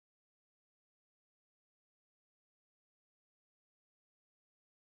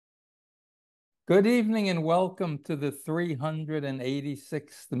Good evening and welcome to the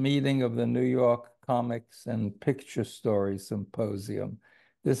 386th meeting of the New York Comics and Picture-story Symposium.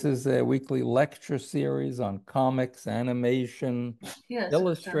 This is a weekly lecture series on comics, animation, Yes,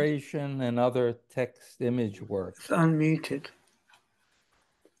 illustration, and other text image work. it's unmuted.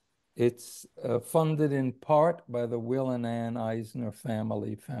 It's funded in part by the Will and Ann Eisner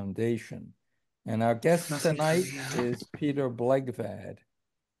Family Foundation. And our guest Nothing tonight coming out. is Peter Blegvad.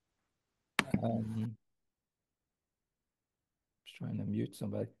 Just trying to mute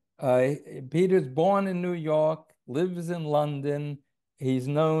somebody. Peter's born in New York, lives in London. He's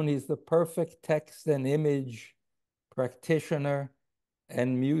the perfect text and image practitioner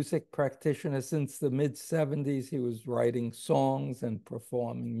and music practitioner since the mid-70s. He was writing songs and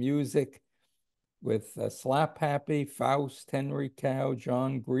performing music with Slap Happy, Faust, Henry Cow,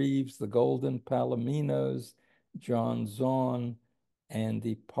 John Greaves, the Golden Palominos, John Zorn,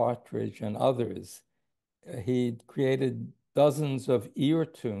 Andy Partridge, and others. He created dozens of ear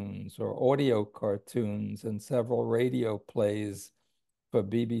tunes or audio cartoons and several radio plays for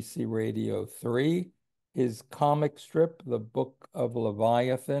BBC Radio 3. His comic strip, The Book of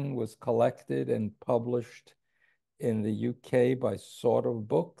Leviathan, was collected and published in the UK by Sort of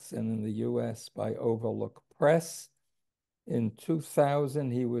Books and in the US by Overlook Press. In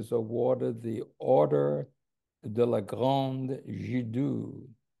 2000, he was awarded the Order de la Grande Gidoux.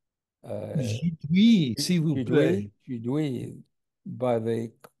 Gidouille, s'il vous plaît. Gidouille, by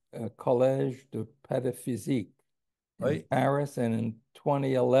the Collage de Pataphysique in Paris. And in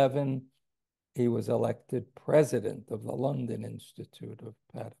 2011, he was elected president of the London Institute of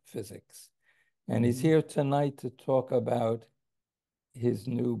Pataphysics. And he's here tonight to talk about his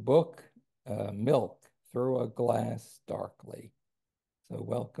new book, Milk, Through a Glass Darkly. So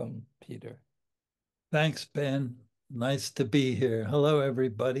welcome, Peter. Thanks, Ben. Nice to be here. Hello,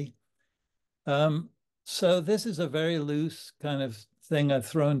 everybody. So this is a very loose kind of thing I've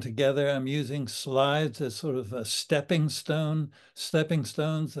thrown together. I'm using slides as sort of a stepping stones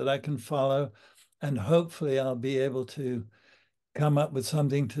that I can follow. And hopefully I'll be able to come up with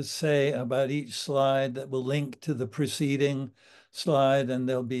something to say about each slide that will link to the preceding slide, and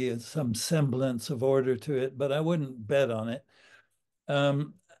there'll be some semblance of order to it, but I wouldn't bet on it.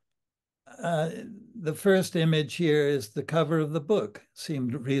 The first image here is the cover of the book.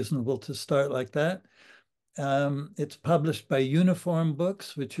 Seemed reasonable to start like that. It's published by Uniform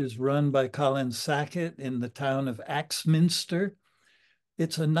Books, which is run by Colin Sackett in the town of Axminster.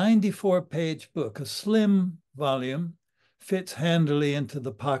 It's a 94-page book, a slim volume, fits handily into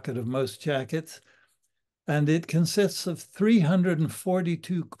the pocket of most jackets, and it consists of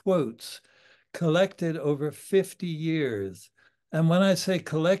 342 quotes collected over 50 years. And when I say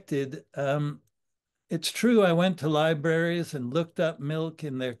collected, it's true I went to libraries and looked up Milk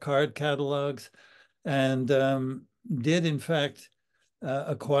in their card catalogs and did, in fact,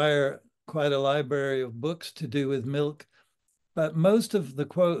 acquire quite a library of books to do with Milk. But most of the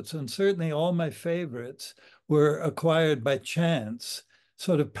quotes, and certainly all my favorites, were acquired by chance,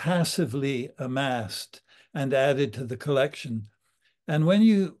 sort of passively amassed and added to the collection. And when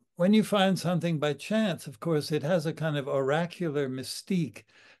you find something by chance, of course, it has a kind of oracular mystique.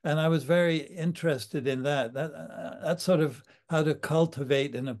 And I was very interested in that. That's sort of how to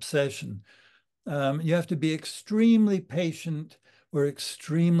cultivate an obsession. You have to be extremely patient or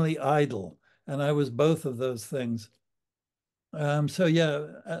extremely idle. And I was both of those things. So yeah,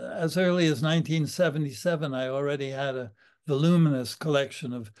 as early as 1977, I already had a voluminous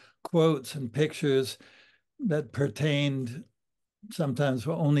collection of quotes and pictures that pertained sometimes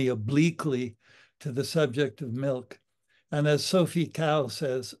only obliquely to the subject of milk. And as Sophie Calle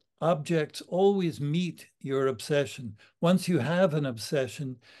says, objects always meet your obsession. Once you have an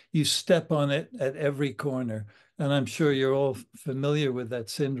obsession, you step on it at every corner. And I'm sure you're all familiar with that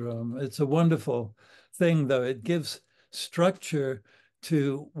syndrome. It's a wonderful thing, though. It gives structure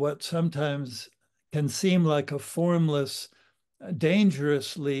to what sometimes can seem like a formless,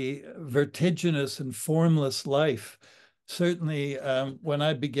 dangerously vertiginous and formless life. Certainly, when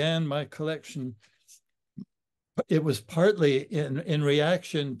I began my collection, it was partly in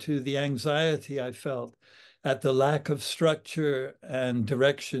reaction to the anxiety I felt at the lack of structure and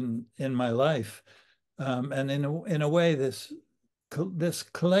direction in my life. And in a way, this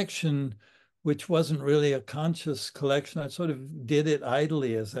collection, which wasn't really a conscious collection, I sort of did it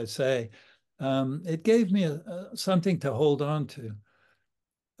idly, as I say. It gave me something to hold on to.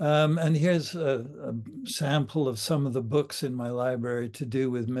 And here's a sample of some of the books in my library to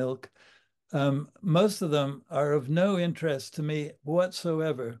do with milk. Most of them are of no interest to me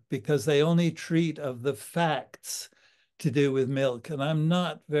whatsoever because they only treat of the facts to do with milk, and I'm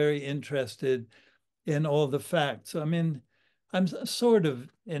not very interested in all the facts. I mean, I'm sort of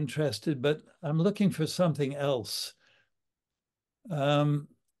interested, but I'm looking for something else.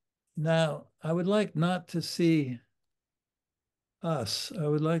 Now, I would like not to see us. I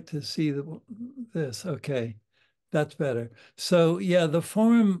would like to see this. Okay, that's better. So yeah, the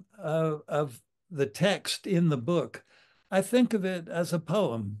form of the text in the book, I think of it as a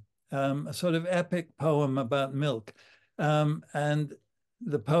poem, a sort of epic poem about milk. And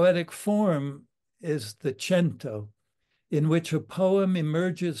the poetic form is the cento, in which a poem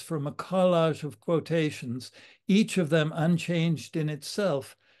emerges from a collage of quotations, each of them unchanged in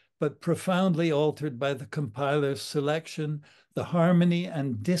itself, but profoundly altered by the compiler's selection, the harmony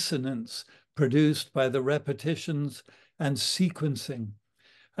and dissonance produced by the repetitions and sequencing.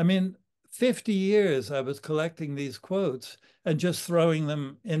 I mean, 50 years I was collecting these quotes and just throwing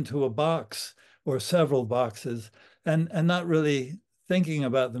them into a box or several boxes and not really thinking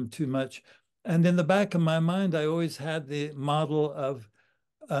about them too much. And in the back of my mind, I always had the model of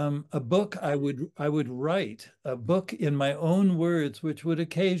a book I would write, a book in my own words, which would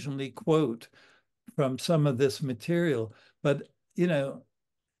occasionally quote from some of this material. But, you know,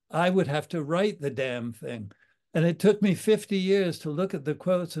 I would have to write the damn thing. And it took me 50 years to look at the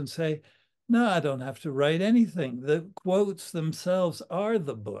quotes and say, no, I don't have to write anything. The quotes themselves are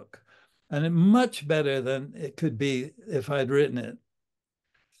the book. And it's much better than it could be if I'd written it.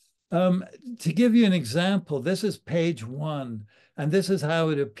 To give you an example, this is page 1, and this is how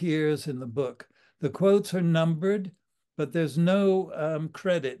it appears in the book. The quotes are numbered, but there's no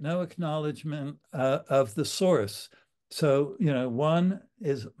credit, no acknowledgement of the source. So, you know, 1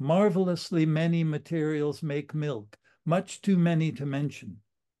 is marvelously many materials make milk, much too many to mention.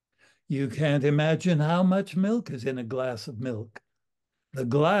 You can't imagine how much milk is in a glass of milk. The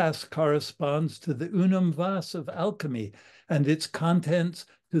glass corresponds to the unum vas of alchemy and its contents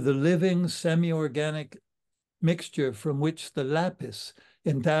to the living semi-organic mixture from which the lapis,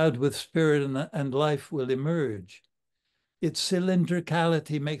 endowed with spirit and life, will emerge. Its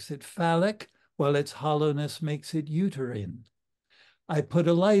cylindricality makes it phallic, while its hollowness makes it uterine. I put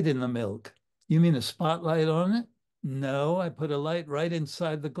a light in the milk. You mean a spotlight on it? No, I put a light right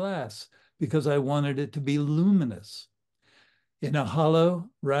inside the glass because I wanted it to be luminous. In a hollow,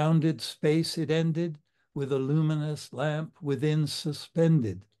 rounded space it ended, with a luminous lamp within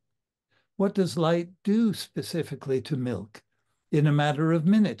suspended. What does light do specifically to milk? In a matter of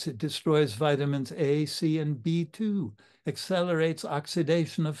minutes, it destroys vitamins A, C, and B2, accelerates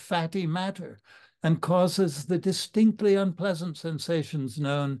oxidation of fatty matter, and causes the distinctly unpleasant sensations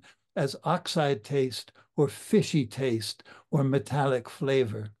known as oxide taste or fishy taste or metallic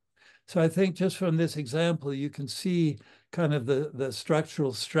flavor. So I think just from this example, you can see kind of the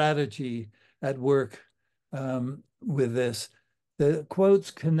structural strategy at work with this. The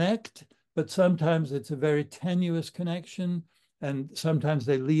quotes connect, but sometimes it's a very tenuous connection, and sometimes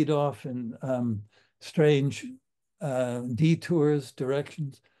they lead off in strange detours,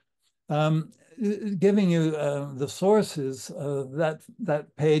 directions. Giving you the sources, that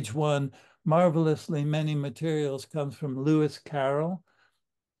page 1, marvelously many materials, comes from Lewis Carroll.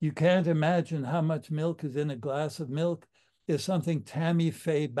 You can't imagine how much milk is in a glass of milk is something Tammy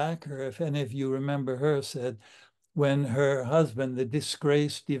Faye Bakker, if any of you remember her, said when her husband, the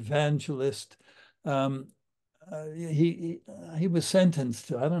disgraced evangelist, he was sentenced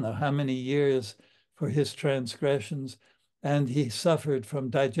to I don't know how many years for his transgressions, and he suffered from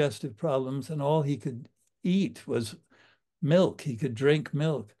digestive problems, and all he could eat was milk. He could drink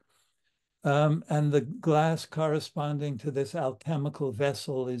milk. And the glass corresponding to this alchemical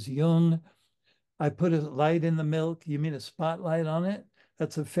vessel is Jung. I put a light in the milk. You mean a spotlight on it?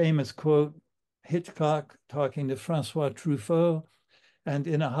 That's a famous quote. Hitchcock talking to Francois Truffaut. And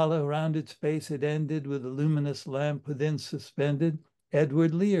in a hollow rounded space, it ended with a luminous lamp within suspended.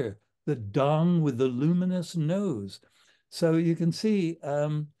 Edward Lear, the dong with the luminous nose. So you can see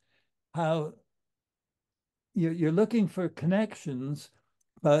how you're looking for connections,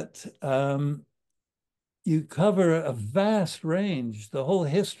 but you cover a vast range. The whole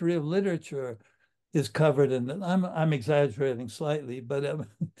history of literature is covered, and I'm exaggerating slightly, but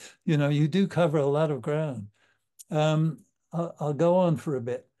you know, you do cover a lot of ground. I'll go on for a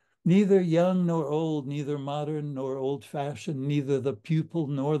bit. Neither young nor old, neither modern nor old-fashioned, neither the pupil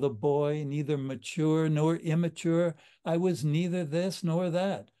nor the boy, neither mature nor immature. I was neither this nor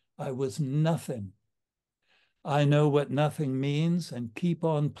that. I was nothing. I know what nothing means and keep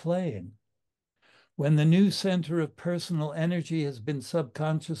on playing. When the new center of personal energy has been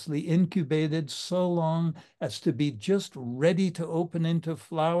subconsciously incubated so long as to be just ready to open into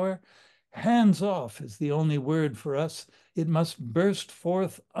flower, Hands off is the only word for us. It must burst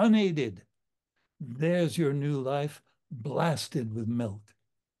forth unaided. There's your new life, blasted with milk.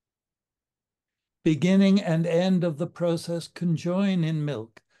 Beginning and end of the process conjoin in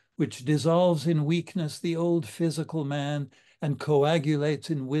milk, which dissolves in weakness the old physical man and coagulates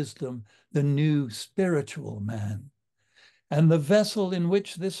in wisdom the new spiritual man. And the vessel in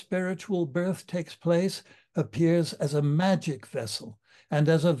which this spiritual birth takes place appears as a magic vessel and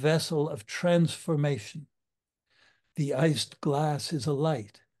as a vessel of transformation. The iced glass is a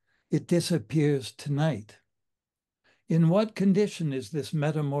light. It disappears tonight. In what condition is this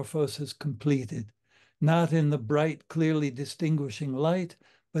metamorphosis completed? Not in the bright, clearly distinguishing light,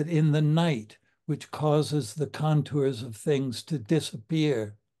 but in the night, which causes the contours of things to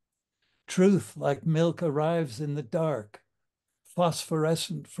disappear. Truth, like milk, arrives in the dark,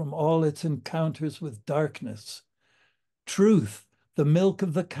 phosphorescent from all its encounters with darkness. Truth, the milk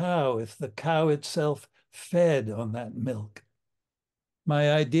of the cow, if the cow itself fed on that milk.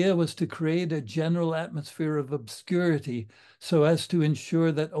 My idea was to create a general atmosphere of obscurity so as to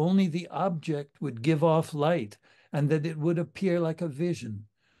ensure that only the object would give off light and that it would appear like a vision.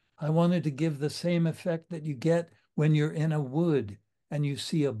 I wanted to give the same effect that you get when you're in a wood and you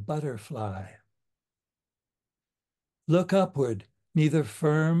see a butterfly. Look upward, neither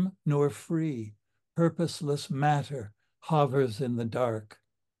firm nor free, purposeless matter hovers in the dark.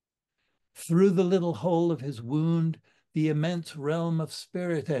 Through the little hole of his wound, the immense realm of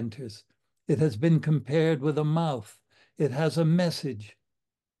spirit enters. It has been compared with a mouth. It has a message.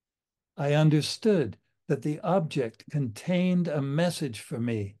 I understood that the object contained a message for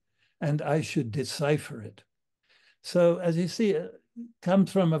me, and I should decipher it. So as you see, it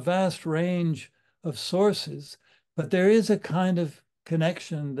comes from a vast range of sources, but there is a kind of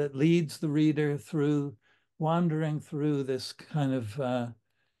connection that leads the reader through, wandering through this kind of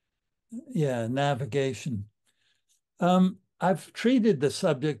navigation. I've treated the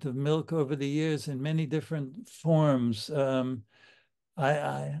subject of milk over the years in many different forms.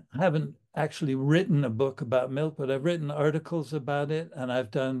 I haven't actually written a book about milk, but I've written articles about it, and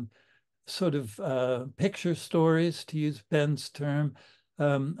I've done sort of picture stories, to use Ben's term,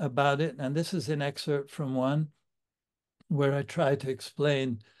 about it. And this is an excerpt from one where I try to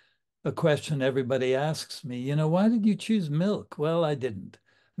explain a question everybody asks me, why did you choose milk? Well, I didn't.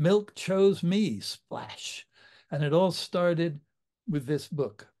 Milk chose me, splash. And it all started with this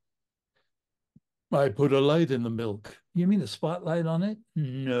book. I put a light in the milk. You mean a spotlight on it?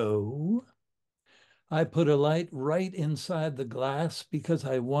 No. I put a light right inside the glass because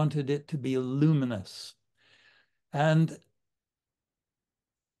I wanted it to be luminous. And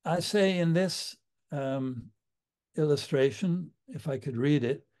I say in this illustration, if I could read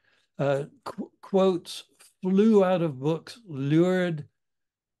it, quotes flew out of books, lured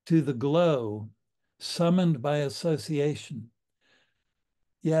to the glow, summoned by association.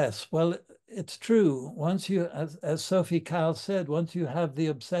 Yes, well, it's true. Once you, as Sophie Calle said, once you have the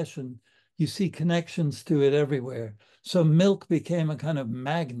obsession, you see connections to it everywhere. So milk became a kind of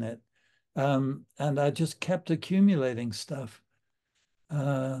magnet, and I just kept accumulating stuff.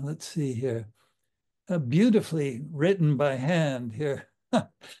 Let's see here. Beautifully written by hand here.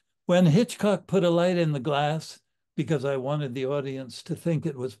 When Hitchcock put a light in the glass, because I wanted the audience to think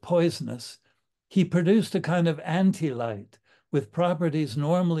it was poisonous, he produced a kind of anti-light with properties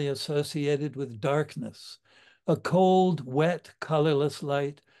normally associated with darkness, a cold, wet, colorless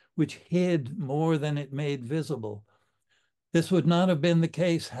light which hid more than it made visible. This would not have been the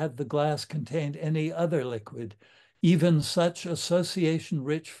case had the glass contained any other liquid, even such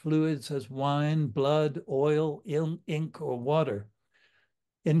association-rich fluids as wine, blood, oil, ink, or water.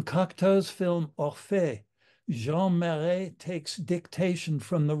 In Cocteau's film Orphée, Jean Marais takes dictation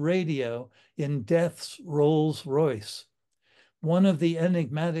from the radio in Death's Rolls Royce. One of the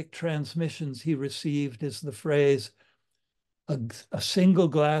enigmatic transmissions he received is the phrase, a single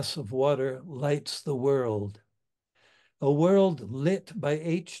glass of water lights the world. A world lit by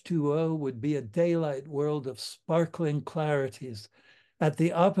H2O would be a daylight world of sparkling clarities at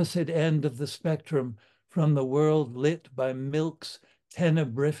the opposite end of the spectrum from the world lit by milk's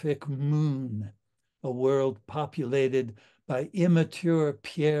tenebrific moon, a world populated by immature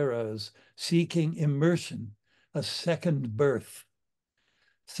Pierrots seeking immersion, a second birth.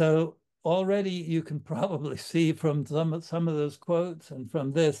 So already you can probably see from some of those quotes and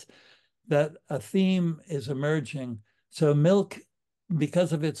from this that a theme is emerging. So milk,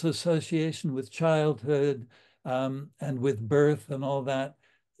 because of its association with childhood and with birth and all that,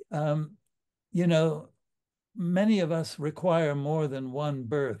 many of us require more than one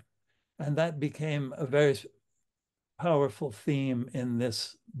birth. And that became a very powerful theme in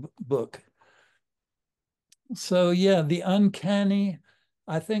this book. So yeah, the uncanny,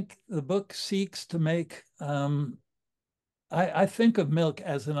 I think the book seeks to make, I think of milk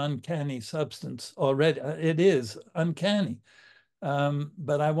as an uncanny substance already. It is uncanny,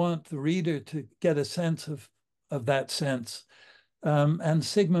 but I want the reader to get a sense of that sense. And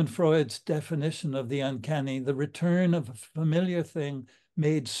Sigmund Freud's definition of the uncanny, the return of a familiar thing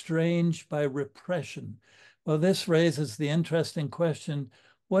made strange by repression. Well, this raises the interesting question,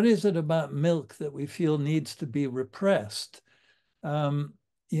 what is it about milk that we feel needs to be repressed? You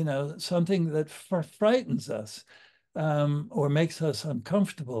know, something that frightens us or makes us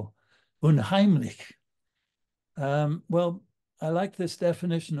uncomfortable, unheimlich. Well, I like this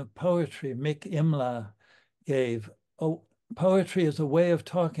definition of poetry Mick Imla gave. Oh, poetry is a way of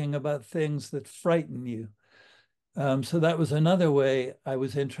talking about things that frighten you. So that was another way I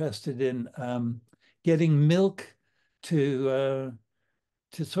was interested in getting milk to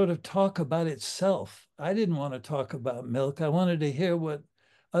sort of talk about itself. I didn't want to talk about milk. I wanted to hear what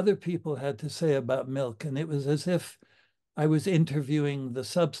other people had to say about milk. And it was as if I was interviewing the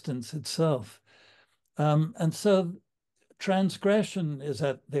substance itself. And so transgression is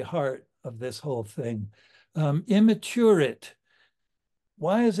at the heart of this whole thing. Immaturate.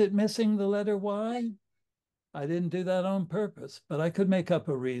 Why is it missing the letter Y? I didn't do that on purpose, but I could make up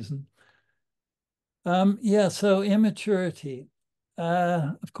a reason. Yeah, so immaturity.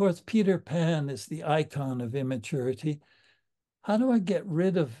 Of course, Peter Pan is the icon of immaturity. How do I get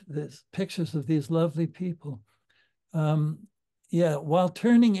rid of these pictures of these lovely people? Yeah, while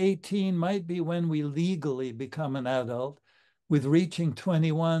turning 18 might be when we legally become an adult, with reaching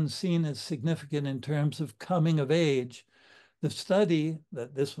 21 seen as significant in terms of coming of age, the study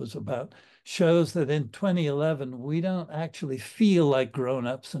that this was about shows that in 2011, we don't actually feel like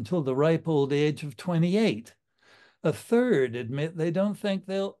grown-ups until the ripe old age of 28. A third admit they don't think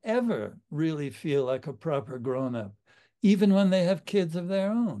they'll ever really feel like a proper grown-up, even when they have kids of their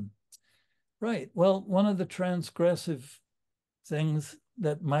own. Right. Well, one of the transgressive things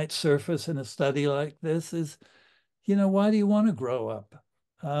that might surface in a study like this is, you know, why do you want to grow up?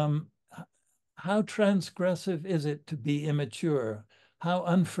 How transgressive is it to be immature? How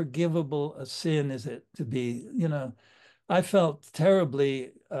unforgivable a sin is it to be, you know, I felt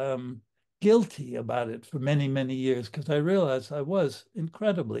terribly guilty about it for many, many years because I realized I was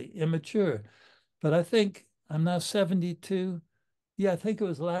incredibly immature. But I think I'm now 72. Yeah, I think it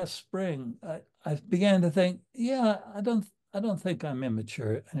was last spring. I began to think, yeah, I don't think I'm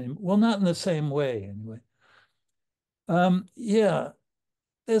immature anymore. Well, not in the same way anyway. Yeah,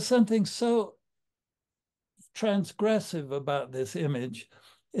 there's something so transgressive about this image.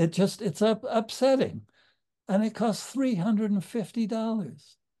 It's upsetting. And it costs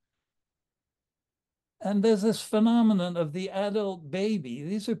 $350. And there's this phenomenon of the adult baby.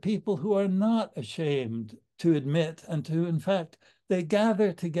 These are people who are not ashamed to admit and to, in fact, they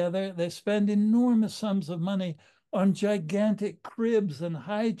gather together, they spend enormous sums of money on gigantic cribs and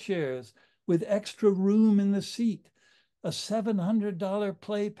high chairs with extra room in the seat, a $700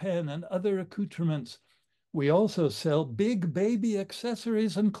 playpen and other accoutrements. We also sell big baby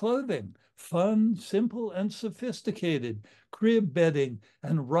accessories and clothing, fun, simple, and sophisticated, crib bedding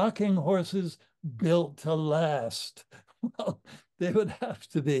and rocking horses built to last. Well, they would have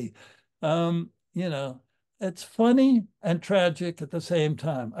to be. You know, it's funny and tragic at the same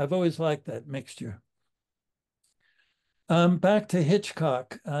time. I've always liked that mixture. Back to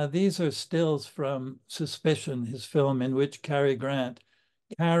Hitchcock. These are stills from Suspicion, his film in which Cary Grant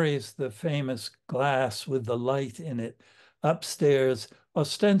carries the famous glass with the light in it upstairs,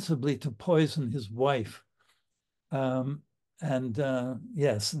 ostensibly to poison his wife.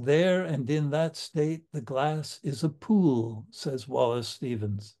 Yes, there and in that state, the glass is a pool, says Wallace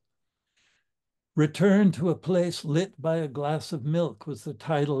Stevens. Return to a place lit by a glass of milk was the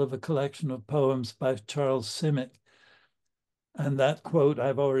title of a collection of poems by Charles Simic. And that quote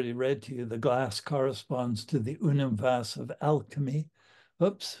I've already read to you, the glass corresponds to the unum vas of alchemy.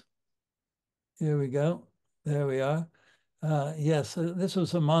 Oops, here we go. There we are. Yes, this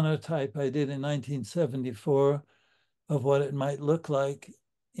was a monotype I did in 1974 of what it might look like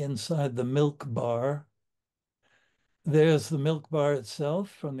inside the milk bar. There's the milk bar itself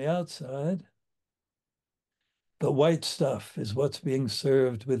from the outside. The white stuff is what's being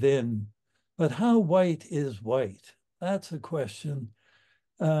served within. But how white is white? That's a question.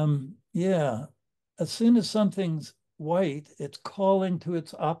 Yeah, as soon as something's white, it's calling to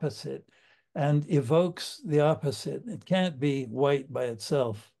its opposite and evokes the opposite. It can't be white by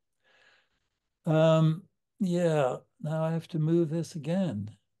itself. Yeah, now I have to move this again.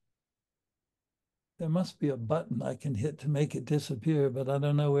 there must be a button I can hit to make it disappear, but I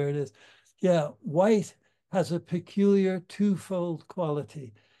don't know where it is. Yeah, white has a peculiar twofold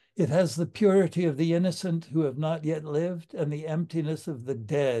quality. It has the purity of the innocent who have not yet lived and the emptiness of the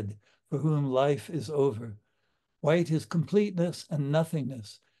dead for whom life is over. White is completeness and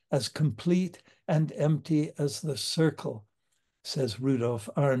nothingness, as complete and empty as the circle, says Rudolf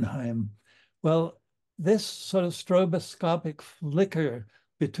Arnheim. Well, this sort of stroboscopic flicker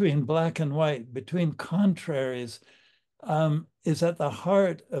between black and white, between contraries, is at the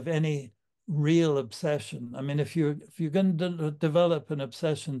heart of any real obsession. I mean, if you're going to develop an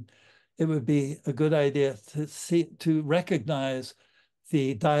obsession, it would be a good idea to recognize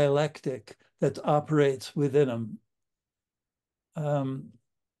the dialectic that operates within them.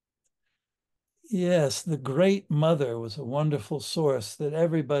 Yes, The Great Mother was a wonderful source that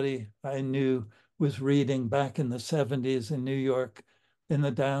everybody I knew was reading back in the 70s in New York in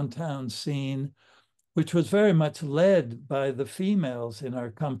the downtown scene, which was very much led by the females in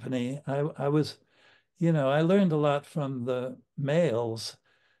our company. I was, I learned a lot from the males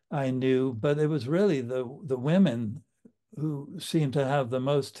I knew, but it was really the women who seemed to have the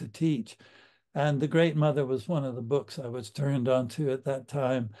most to teach. And The Great Mother was one of the books I was turned on to at that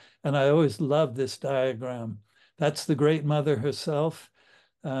time. And I always loved this diagram. That's the Great Mother herself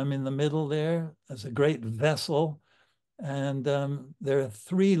in the middle there as a great vessel. And there are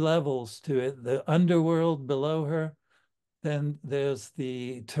 3 levels to it: the underworld below her, then there's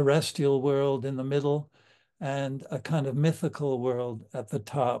the terrestrial world in the middle, and a kind of mythical world at the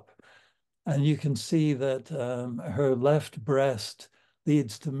top. And you can see that her left breast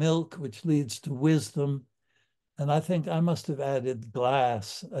leads to milk, which leads to wisdom. And I think I must have added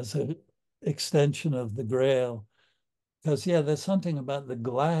glass as an extension of the grail. Because, yeah, there's something about the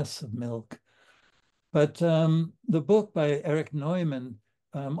glass of milk. But the book by Erich Neumann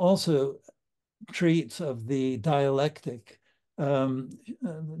also treats of the dialectic.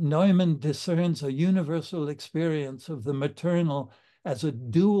 Neumann discerns a universal experience of the maternal as a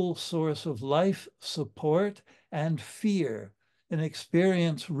dual source of life support and fear, an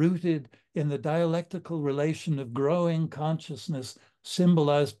experience rooted in the dialectical relation of growing consciousness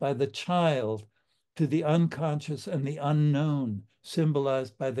symbolized by the child to the unconscious and the unknown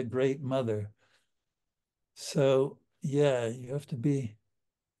symbolized by the Great Mother. So, yeah, you have to be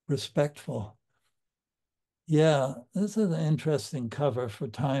respectful. Yeah, this is an interesting cover for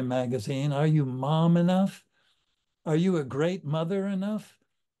Time magazine. Are you mom enough? Are you a great mother enough?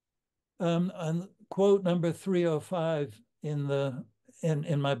 And quote number 305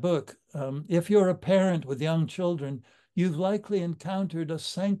 in my book, if you're a parent with young children, you've likely encountered a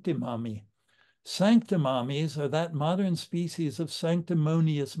sanctimommy. Sanctimommies are that modern species of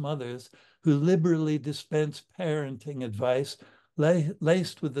sanctimonious mothers who liberally dispense parenting advice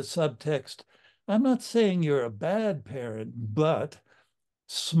laced with the subtext, I'm not saying you're a bad parent, but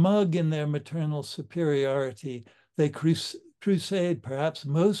smug in their maternal superiority, they crusade perhaps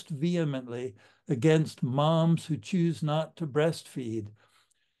most vehemently against moms who choose not to breastfeed.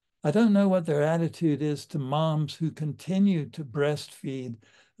 I don't know what their attitude is to moms who continue to breastfeed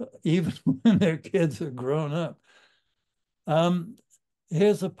even when their kids are grown up.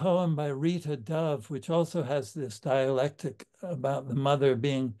 Here's a poem by Rita Dove, which also has this dialectic about the mother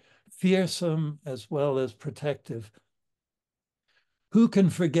being fearsome as well as protective. Who can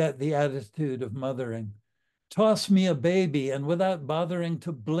forget the attitude of mothering? Toss me a baby, and without bothering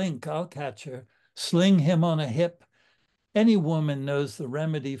to blink, I'll catch her, sling him on a hip. Any woman knows the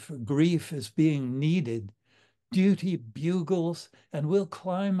remedy for grief is being needed. Duty bugles, and we'll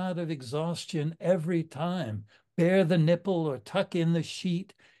climb out of exhaustion every time. Bare the nipple or tuck in the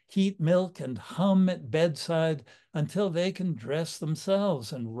sheet, heat milk and hum at bedside until they can dress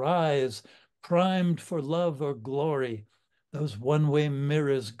themselves and rise, primed for love or glory. Those one-way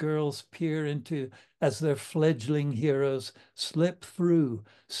mirrors girls peer into as their fledgling heroes slip through,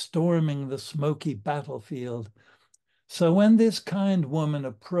 storming the smoky battlefield. So when this kind woman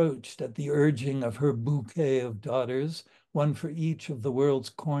approached at the urging of her bouquet of daughters, one for each of the world's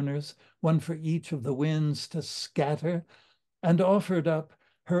corners, one for each of the winds to scatter, and offered up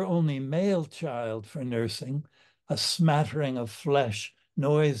her only male child for nursing, a smattering of flesh,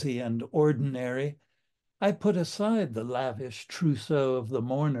 noisy and ordinary, I put aside the lavish trousseau of the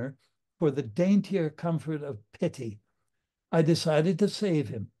mourner for the daintier comfort of pity. I decided to save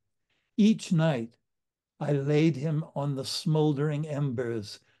him. Each night, I laid him on the smoldering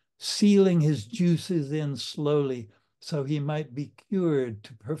embers, sealing his juices in slowly so he might be cured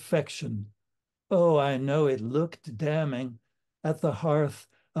to perfection. Oh, I know it looked damning. At the hearth,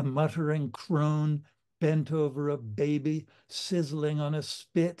 a muttering crone bent over a baby, sizzling on a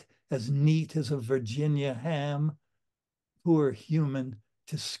spit as neat as a Virginia ham. Poor human,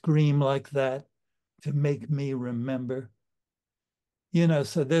 to scream like that, to make me remember. You know,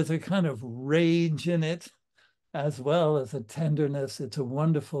 so there's a kind of rage in it as well as a tenderness. It's a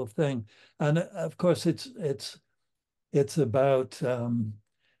wonderful thing. And of course, it's about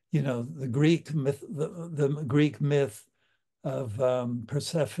you know, the Greek myth, the Greek myth of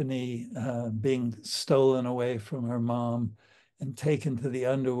Persephone being stolen away from her mom and taken to the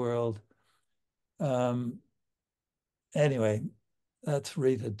underworld. Anyway, that's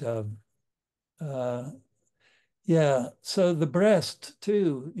Rita Dove. Yeah, so the breast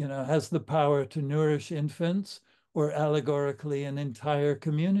too, you know, has the power to nourish infants or allegorically an entire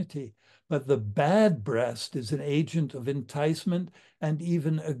community. But the bad breast is an agent of enticement and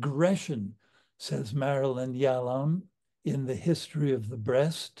even aggression, says Marilyn Yalom in The History of the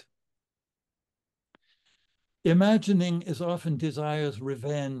Breast. Imagining is often desire's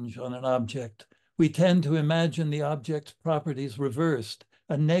revenge on an object. We tend to imagine the object's properties reversed,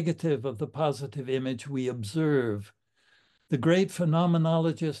 a negative of the positive image we observe. The great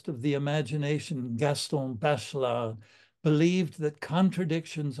phenomenologist of the imagination, Gaston Bachelard, believed that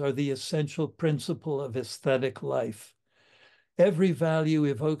contradictions are the essential principle of aesthetic life. Every value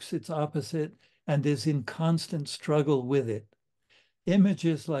evokes its opposite and is in constant struggle with it.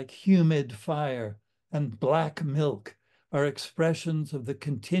 Images like humid fire and black milk are expressions of the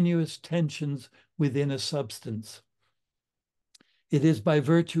continuous tensions within a substance. It is by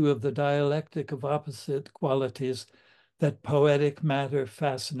virtue of the dialectic of opposite qualities that poetic matter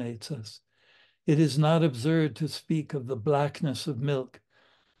fascinates us. It is not absurd to speak of the blackness of milk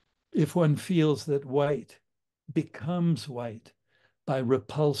if one feels that white becomes white by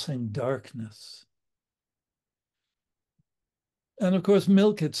repulsing darkness. And of course,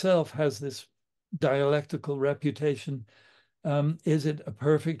 milk itself has this dialectical reputation. Is it a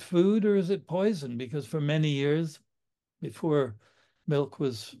perfect food or is it poison? Because for many years, before milk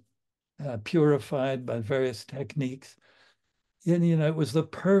was purified by various techniques, and, you know, it was the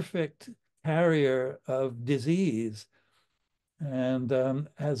perfect carrier of disease. And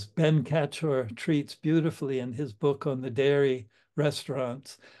as Ben Catchor treats beautifully in his book on the dairy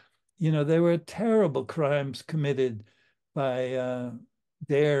restaurants, you know, there were terrible crimes committed by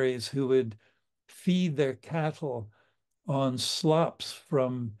dairies who would feed their cattle on slops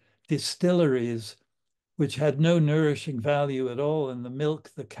from distilleries, which had no nourishing value at all. And the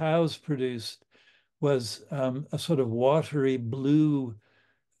milk the cows produced was a sort of watery blue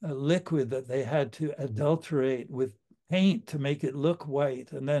liquid that they had to adulterate with paint to make it look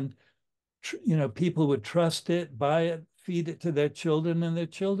white. And then, you know, people would trust it, buy it, feed it to their children, and their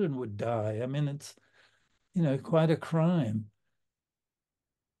children would die. I mean, it's, you know, quite a crime.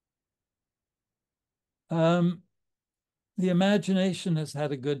 The imagination has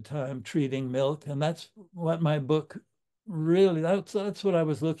had a good time treating milk, and that's what my book really, that's what I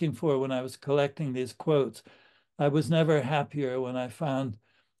was looking for when I was collecting these quotes. I was never happier when I found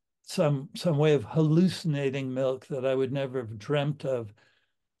some way of hallucinating milk that I would never have dreamt of.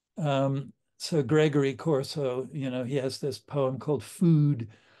 So Gregory Corso, you know, he has this poem called Food.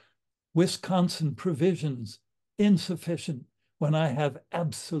 Wisconsin provisions insufficient when I have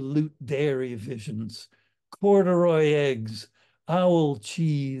absolute dairy visions. Corduroy eggs, owl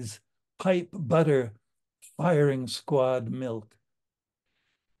cheese, pipe butter, firing squad milk.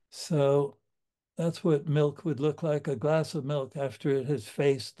 So that's what milk would look like, a glass of milk after it has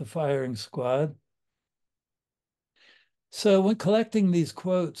faced the firing squad. So when collecting these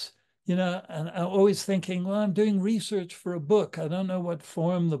quotes, you know, and I'm always thinking, well, I'm doing research for a book. I don't know what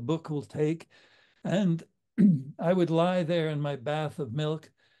form the book will take. And I would lie there in my bath of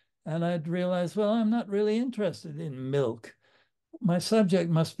milk and I'd realize, well, I'm not really interested in milk. My subject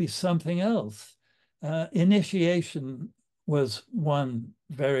must be something else. Initiation was one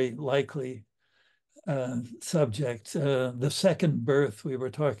very likely subject. The second birth we were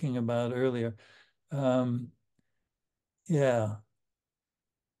talking about earlier. Yeah.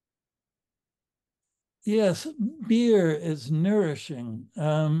 Yes, beer is nourishing.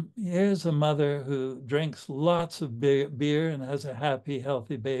 Here's a mother who drinks lots of beer and has a happy,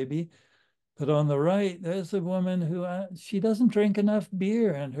 healthy baby. But on the right, there's a woman who she doesn't drink enough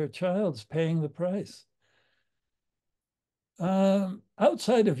beer and her child's paying the price.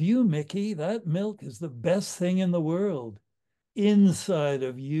 Outside of you, Mickey, that milk is the best thing in the world. Inside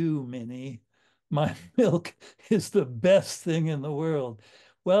of you, Minnie, my milk is the best thing in the world.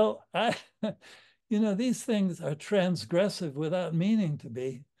 Well, you know, these things are transgressive without meaning to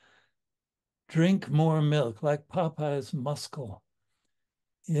be. Drink more milk, like Popeye's muscle.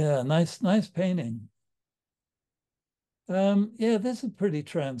 Yeah, nice painting. Yeah, this is pretty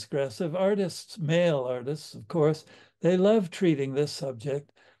transgressive. Artists, male artists, of course, they love treating this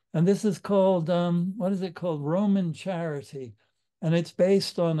subject. And this is called, what is it called? Roman charity. And it's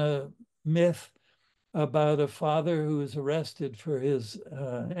based on a myth about a father who was arrested for his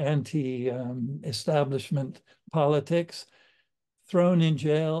anti-establishment politics, thrown in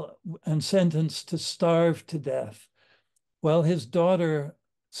jail, and sentenced to starve to death. Well, his daughter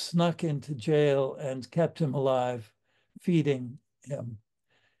snuck into jail and kept him alive, feeding him.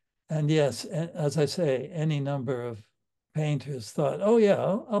 And yes, as I say, any number of painters thought, oh, yeah,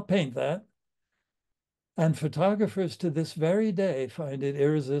 I'll paint that. And photographers to this very day find it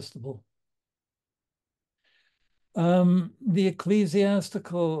irresistible. The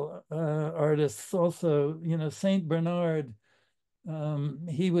ecclesiastical artists also, Saint Bernard,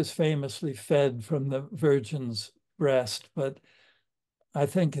 he was famously fed from the Virgin's breast, but I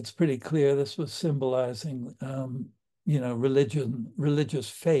think it's pretty clear this was symbolizing, religious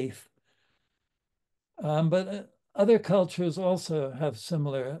faith. But other cultures also have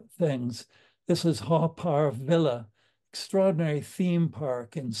similar things. This is Haw Par Villa, extraordinary theme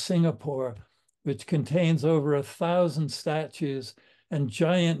park in Singapore, which contains over 1,000 statues and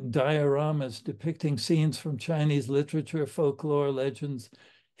giant dioramas depicting scenes from Chinese literature, folklore, legends,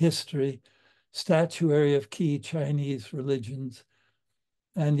 history, statuary of key Chinese religions.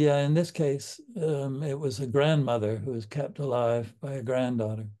 And yeah, in this case, it was a grandmother who was kept alive by a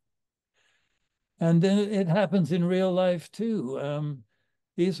granddaughter. And then it happens in real life too.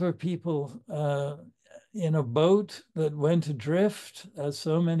 These were people in a boat that went adrift, as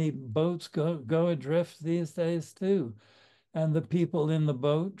so many boats go adrift these days too. And the people in the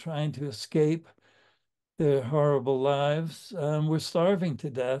boat trying to escape their horrible lives were starving to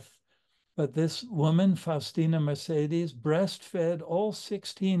death. But this woman, Faustina Mercedes, breastfed all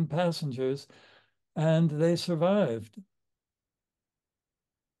 16 passengers and they survived.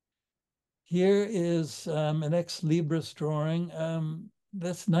 Here is an ex libris drawing.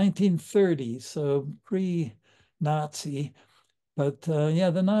 That's 1930, so pre-Nazi. But yeah,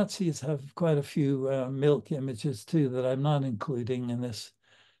 the Nazis have quite a few milk images too that I'm not including in this.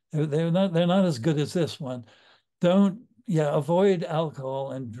 They're not as good as this one. Avoid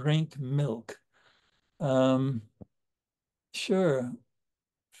alcohol and drink milk. Um, sure,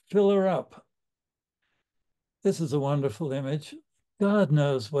 fill her up. This is a wonderful image. God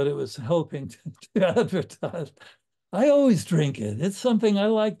knows what it was hoping to advertise. I always drink it. It's something I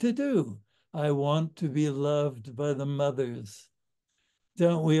like to do. I want to be loved by the mothers.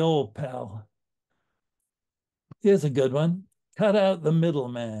 Don't we all, pal? Here's a good one. Cut out the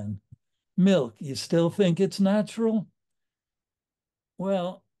middleman. Milk, you still think it's natural?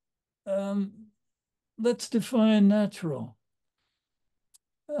 Well, let's define natural.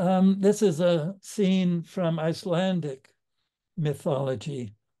 This is a scene from Icelandic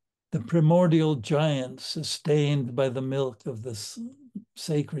mythology. The primordial giant sustained by the milk of this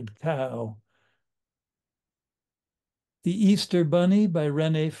sacred cow. The Easter Bunny by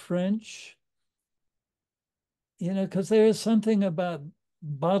René French. Because there is something about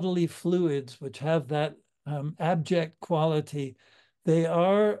bodily fluids which have that abject quality. They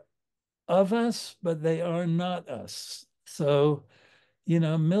are of us, but they are not us. So,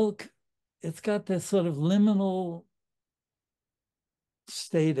 milk, it's got this sort of liminal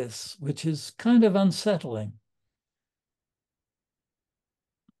status, which is kind of unsettling.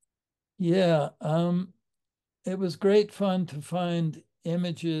 Yeah, it was great fun to find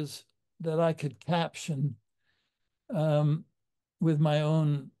images that I could caption with my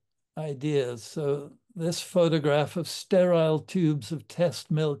own ideas. So this photograph of sterile tubes of test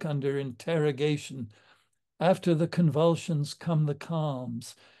milk under interrogation. After the convulsions come the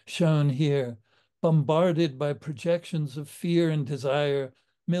calms, shown here. Bombarded by projections of fear and desire,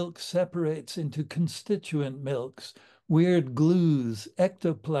 milk separates into constituent milks, weird glues,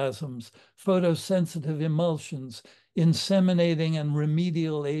 ectoplasms, photosensitive emulsions, inseminating and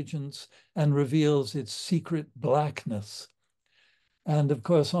remedial agents, and reveals its secret blackness. And of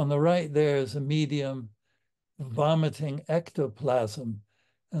course, on the right, there is a medium vomiting ectoplasm.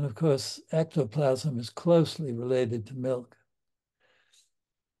 And of course, ectoplasm is closely related to milk.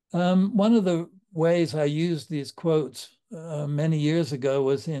 One of the ways I used these quotes many years ago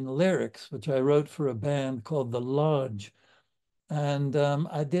was in lyrics, which I wrote for a band called The Lodge. And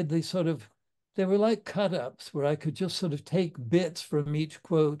I did these they were like cut-ups where I could just sort of take bits from each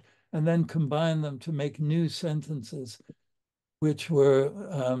quote and then combine them to make new sentences, which were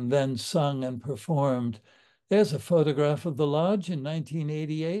then sung and performed. There's a photograph of the lodge in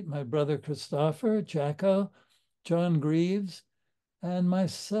 1988, my brother Christopher, Jacko, John Greaves, and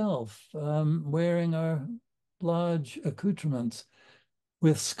myself wearing our camouflage accoutrements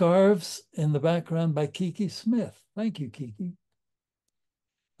with scarves in the background by Kiki Smith. Thank you, Kiki.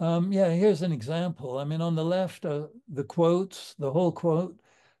 Yeah, here's an example. I mean, on the left, the quotes, the whole quote,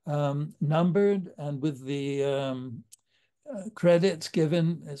 numbered and with the credits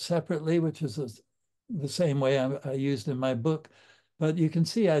given separately, which is the same way I used in my book. But you can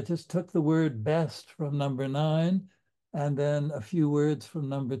see I just took the word best from number 9 and then a few words from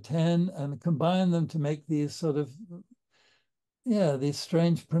number 10 and combined them to make these sort of, yeah, these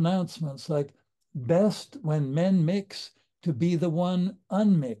strange pronouncements like best when men mix to be the one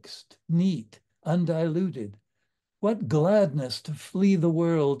unmixed, neat, undiluted. What gladness to flee the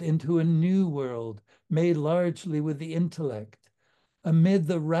world into a new world made largely with the intellect. Amid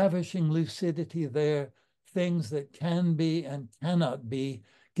the ravishing lucidity there, things that can be and cannot be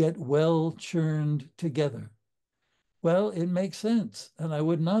get well churned together. Well, it makes sense. And I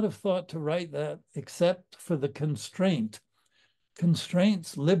would not have thought to write that except for the constraint.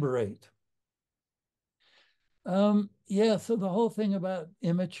 Constraints liberate. Yeah, so the whole thing about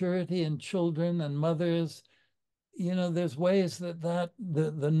immaturity in children and mothers, you know, there's ways that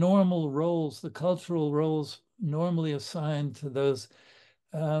the normal roles, the cultural roles normally assigned to those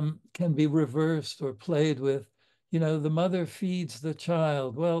can be reversed or played with. You know, the mother feeds the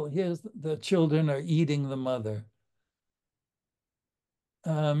child. Well, here's the children are eating the mother.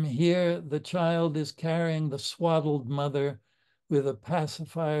 Here, the child is carrying the swaddled mother with a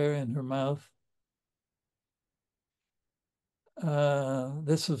pacifier in her mouth.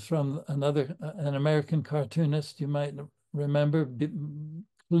 This is from an American cartoonist you might remember,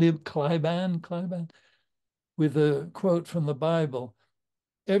 Clyban, with a quote from the Bible.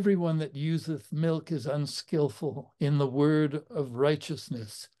 Everyone that useth milk is unskillful in the word of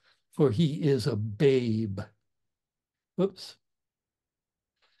righteousness, for he is a babe. Oops.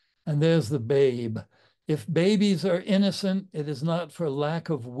 And there's the babe. If babies are innocent, it is not for lack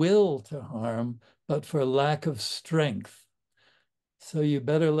of will to harm, but for lack of strength. So you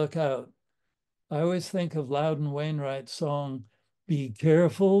better look out. I always think of Loudon Wainwright's song, "Be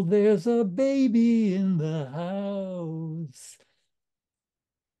careful, there's a baby in the house."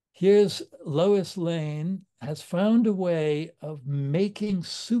 Here's Lois Lane has found a way of making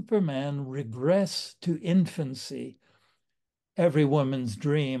Superman regress to infancy. Every woman's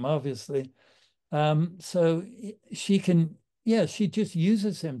dream, obviously. So she can, yeah, she just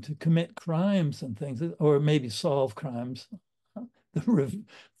uses him to commit crimes and things, or maybe solve crimes.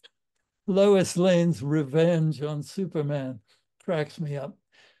 Lois Lane's revenge on Superman cracks me up.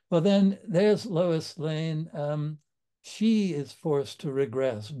 Well, then there's Lois Lane. She is forced to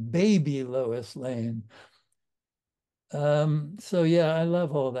regress, baby Lois Lane. So yeah, I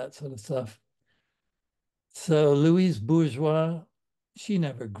love all that sort of stuff. So Louise Bourgeois, she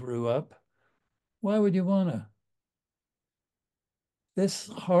never grew up. Why would you want to? This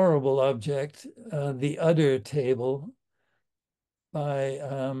horrible object, the udder table by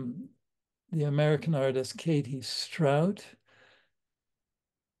the American artist Katie Strout,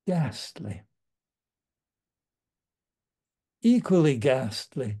 ghastly. Equally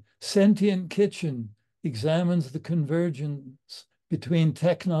ghastly, Sentient Kitchen examines the convergence between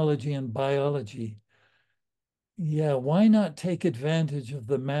technology and biology. Yeah, why not take advantage of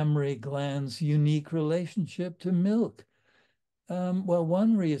the mammary gland's unique relationship to milk? Well,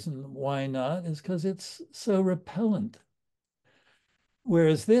 one reason why not is because it's so repellent.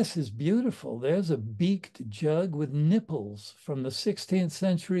 Whereas this is beautiful. There's a beaked jug with nipples from the 16th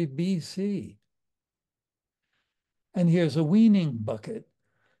century BC. And here's a weaning bucket.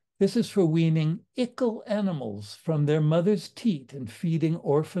 This is for weaning ickle animals from their mother's teat and feeding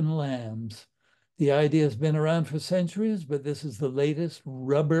orphan lambs. The idea has been around for centuries, but this is the latest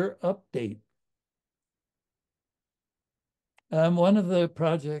rubber update. One of the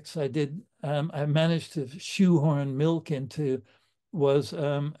projects I did, I managed to shoehorn milk into was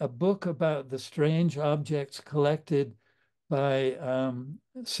a book about the strange objects collected by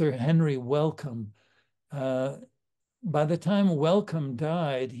Sir Henry Wellcome. By the time Wellcome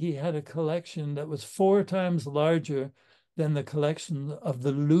died, he had a collection that was 4 times larger than the collection of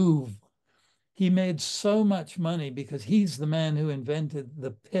the Louvre. He made so much money because he's the man who invented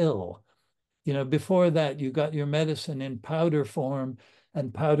the pill. You know, before that, you got your medicine in powder form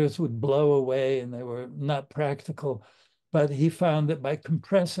and powders would blow away and they were not practical. But he found that by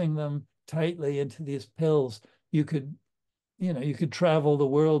compressing them tightly into these pills, you could, you know, you could travel the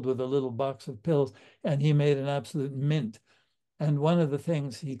world with a little box of pills, and he made an absolute mint. And one of the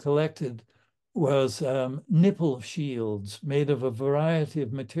things he collected was nipple shields made of a variety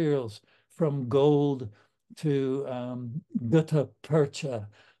of materials, from gold to gutta percha,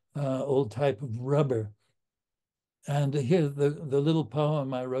 old type of rubber. And here's the little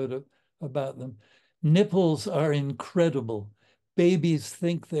poem I wrote about them. Nipples are incredible. Babies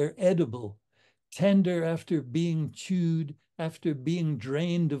think they're edible. Tender after being chewed, after being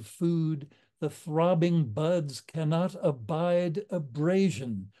drained of food, the throbbing buds cannot abide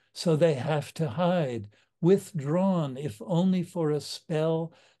abrasion, so they have to hide, withdrawn, if only for a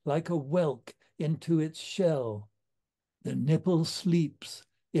spell, like a whelk into its shell. The nipple sleeps,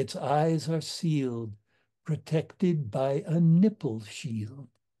 its eyes are sealed, protected by a nipple shield.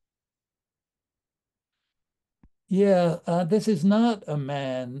 Yeah, this is not a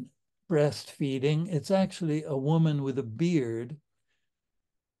man breastfeeding. It's actually a woman with a beard.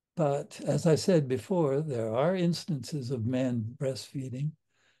 But as I said before, there are instances of men breastfeeding.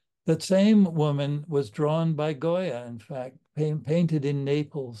 That same woman was drawn by Goya, in fact, painted in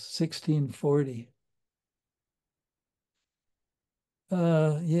Naples, 1640.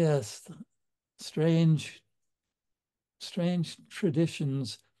 Yes, strange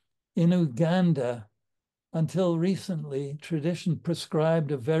traditions. In Uganda, until recently, tradition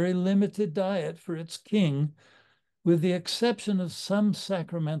prescribed a very limited diet for its king. With the exception of some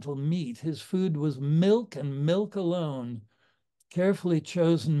sacramental meat, his food was milk and milk alone. Carefully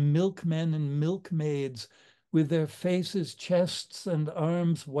chosen milkmen and milkmaids, with their faces, chests, and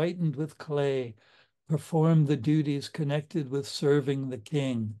arms whitened with clay, performed the duties connected with serving the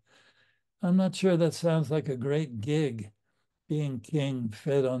king. I'm not sure that sounds like a great gig, being king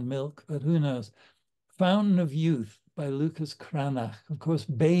fed on milk, but who knows? Fountain of Youth by Lucas Cranach. Of course,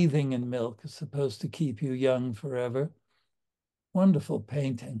 bathing in milk is supposed to keep you young forever. Wonderful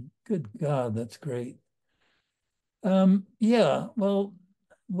painting. Good God, that's great. Yeah, well,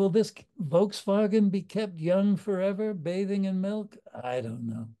 will this Volkswagen be kept young forever, bathing in milk? I don't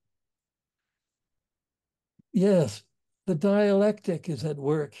know. Yes, the dialectic is at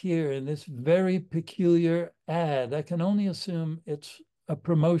work here in this very peculiar ad. I can only assume it's a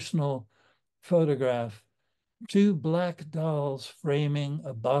promotional photograph. Two black dolls framing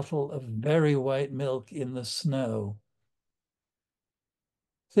a bottle of very white milk in the snow.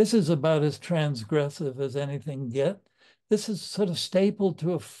 This is about as transgressive as anything get. This is sort of stapled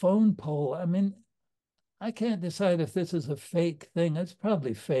to a phone pole. I mean, I can't decide if this is a fake thing. It's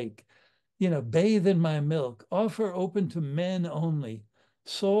probably fake. You know, bathe in my milk. Offer open to men only.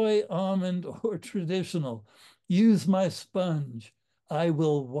 Soy, almond, or traditional. Use my sponge. I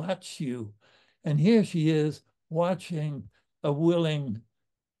will watch you. And here she is watching a willing,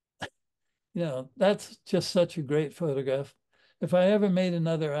 that's just such a great photograph. If I ever made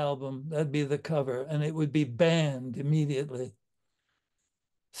another album, that'd be the cover, and it would be banned immediately.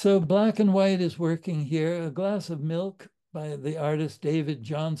 So black and white is working here. A Glass of Milk by the artist David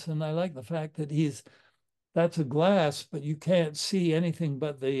Johnson. I like the fact that that's a glass, but you can't see anything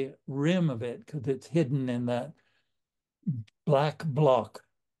but the rim of it because it's hidden in that black block.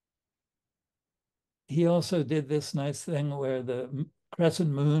 He also did this nice thing where the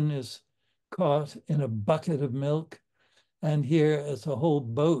crescent moon is caught in a bucket of milk. And here is a whole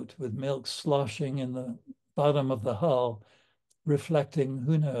boat with milk sloshing in the bottom of the hull, reflecting,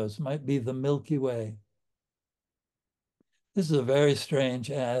 who knows, might be the Milky Way. This is a very strange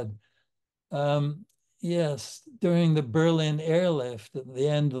ad. Yes, during the Berlin airlift at the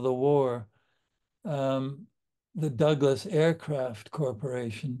end of the war, the Douglas Aircraft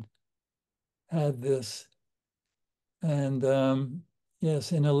Corporation had this. And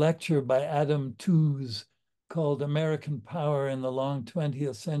yes, in a lecture by Adam Tooze called American Power in the Long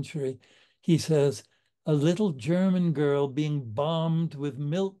 20th Century, he says, a little German girl being bombed with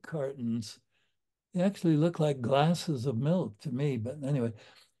milk cartons. They actually look like glasses of milk to me, but anyway.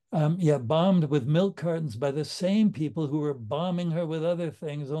 Yeah, bombed with milk cartons by the same people who were bombing her with other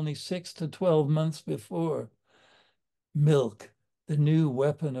things only 6 to 12 months before. Milk, the new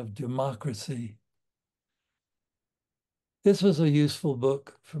weapon of democracy. This was a useful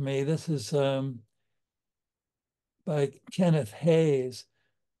book for me. This is by Kenneth Hayes,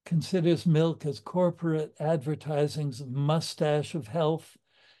 considers milk as corporate advertising's mustache of health,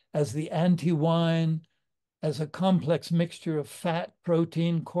 as the anti-wine, as a complex mixture of fat,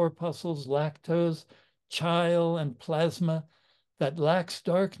 protein, corpuscles, lactose, chyle, and plasma that lacks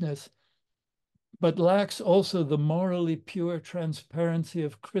darkness, but lacks also the morally pure transparency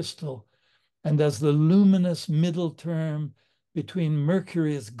of crystal, and as the luminous middle term between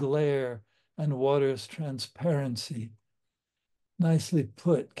mercury's glare and water's transparency. Nicely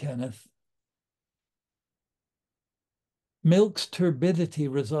put, Kenneth. Milk's turbidity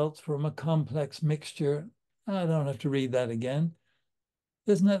results from a complex mixture. I don't have to read that again.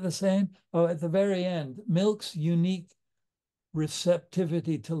 Isn't that the same? Oh, at the very end, milk's unique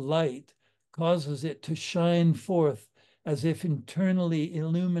receptivity to light causes it to shine forth as if internally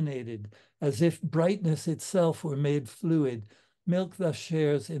illuminated, as if brightness itself were made fluid. Milk thus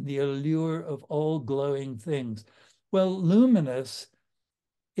shares in the allure of all glowing things. Well, luminous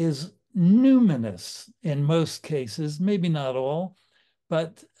is numinous in most cases, maybe not all,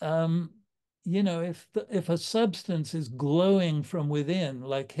 but you know, if a substance is glowing from within,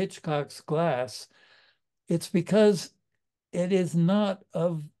 like Hitchcock's glass, it's because it is not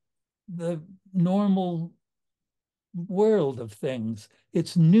of the normal world of things.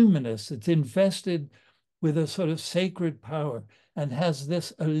 It's numinous. It's invested with a sort of sacred power and has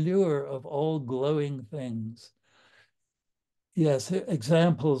this allure of all glowing things. Yes,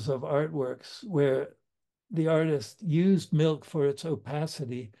 examples of artworks where the artist used milk for its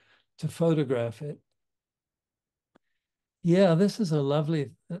opacity to photograph it. Yeah, this is a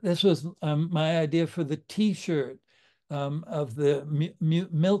lovely, this was my idea for the T-shirt of the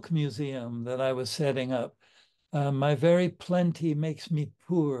Milk Museum that I was setting up. My very plenty makes me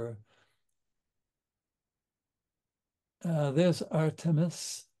poor. There's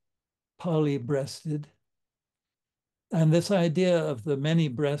Artemis, poly-breasted. And this idea of the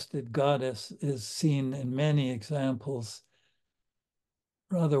many-breasted goddess is seen in many examples,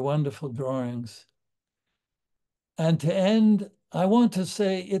 rather wonderful drawings. And to end, I want to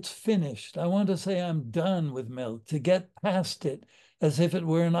say it's finished. I want to say I'm done with milk, to get past it as if it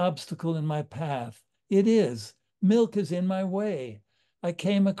were an obstacle in my path. It is. Milk is in my way. I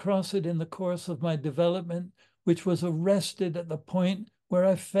came across it in the course of my development, which was arrested at the point where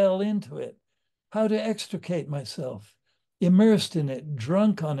I fell into it. How to extricate myself? Immersed in it,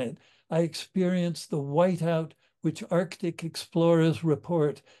 drunk on it, I experienced the whiteout which Arctic explorers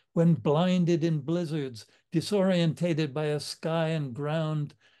report when blinded in blizzards, disorientated by a sky and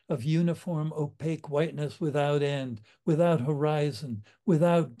ground of uniform opaque whiteness without end, without horizon,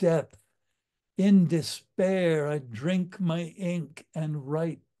 without depth. In despair, I drink my ink and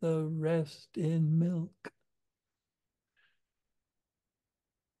write the rest in milk.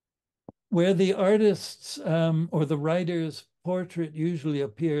 Where the artist's or the writer's portrait usually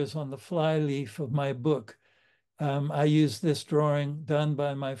appears on the flyleaf of my book, I used this drawing done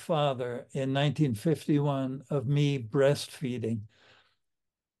by my father in 1951 of me breastfeeding.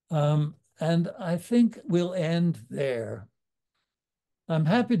 And I think we'll end there. I'm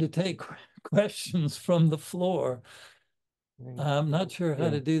happy to take questions from the floor. I'm not sure how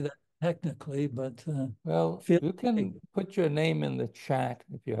to do that technically, but well, you can put your name in the chat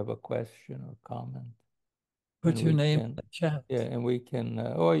if you have a question or comment. Put your name in the chat. Yeah, and we can,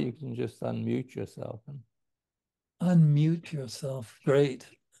 or you can just unmute yourself. And unmute yourself. Great.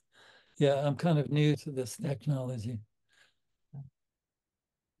 Yeah, I'm kind of new to this technology.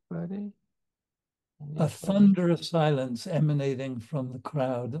 Ready? A thunderous silence emanating from the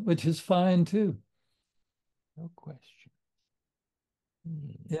crowd, which is fine too. No question.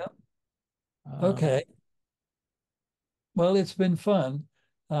 Yeah. Okay. Well, it's been fun.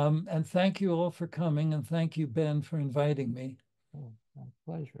 And thank you all for coming. And thank you, Ben, for inviting me. Oh, my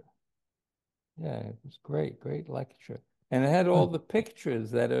pleasure. Yeah, it was great, great lecture. And it had all the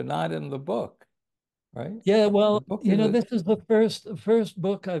pictures that are not in the book, right? Yeah, well, you know, this is the first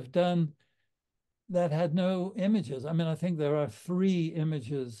book I've done that had no images. I mean, I think there are 3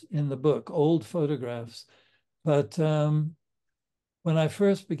 images in the book, old photographs. But when I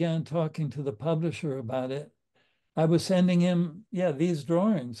first began talking to the publisher about it, I was sending him, these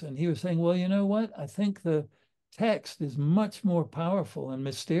drawings. And he was saying, well, you know what? I think the text is much more powerful and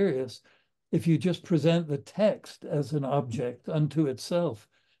mysterious if you just present the text as an object unto itself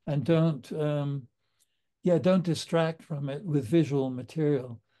and don't distract from it with visual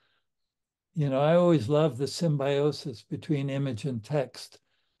material. You know, I always love the symbiosis between image and text.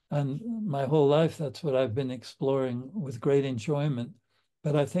 And my whole life, that's what I've been exploring with great enjoyment.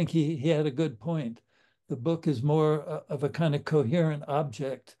 But I think he had a good point. The book is more of a kind of coherent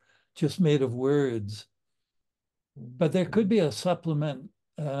object, just made of words. But there could be a supplement,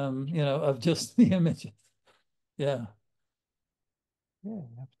 you know, of just the images. Yeah. Yeah,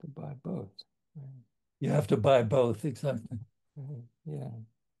 you have to buy both. Right. You have to buy both, exactly. Right. Yeah.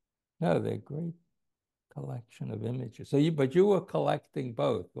 No, they're great collection of images. So but you were collecting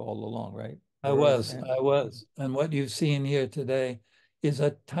both all along, right? I was. And what you've seen here today is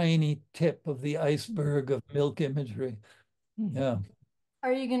a tiny tip of the iceberg of milk imagery. Yeah.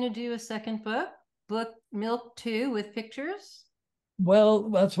 Are you going to do a second book Milk 2 with pictures? Well,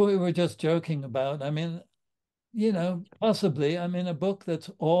 that's what we were just joking about. I mean, you know, possibly. I mean, a book that's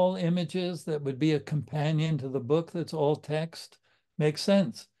all images that would be a companion to the book that's all text makes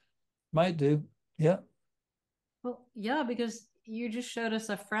sense. Might do. Yeah. Well, yeah, because you just showed us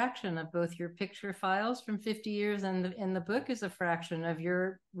a fraction of both your picture files from 50 years, and the book is a fraction of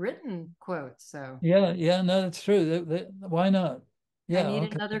your written quotes. So yeah, no, that's true. Why not? I Yeah, need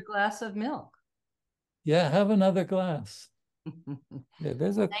okay. another glass of milk. Yeah, have another glass. Yeah,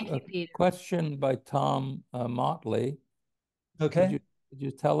 there's a Thank you, Peter. question by Tom Motley. Okay. Could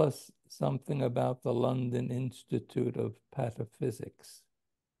you tell us something about the London Institute of Pataphysics?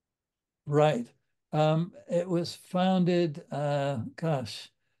 Right. It was founded, sometime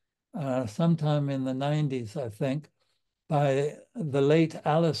in the 90s, I think, by the late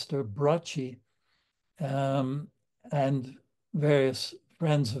Alistair Brocci, and various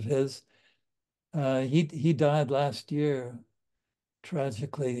friends of his. He died last year,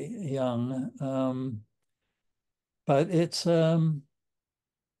 tragically young. But it's, I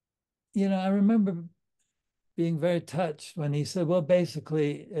remember being very touched when he said, well,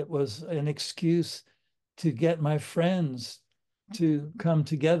 basically, it was an excuse to get my friends to come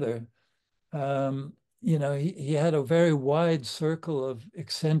together. He had a very wide circle of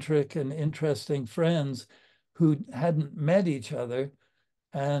eccentric and interesting friends who hadn't met each other.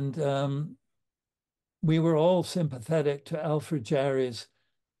 And we were all sympathetic to Alfred Jarry's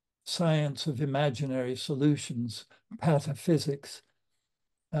science of imaginary solutions, pataphysics.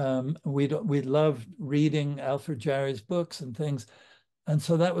 We loved reading Alfred Jarry's books and things. And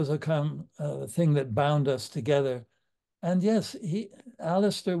so that was a thing that bound us together. And yes,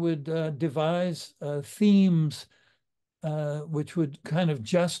 Alistair would devise themes which would kind of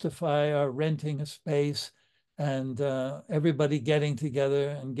justify our renting a space and everybody getting together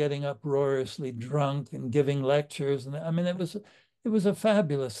and getting uproariously drunk and giving lectures. And I mean, it was a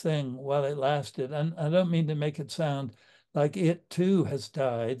fabulous thing while it lasted. And I don't mean to make it sound like it too has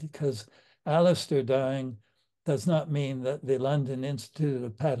died, because Alistair dying does not mean that the London Institute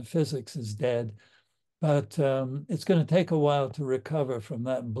of Pataphysics is dead. But it's going to take a while to recover from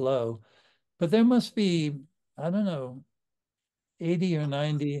that blow. But there must be, I don't know, 80 or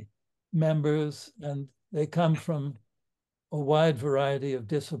 90 members, and they come from a wide variety of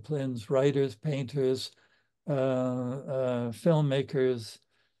disciplines: writers, painters, filmmakers.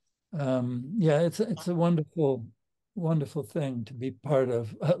 Yeah, it's a wonderful, wonderful thing to be part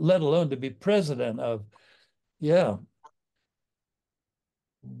of, let alone to be president of. Yeah.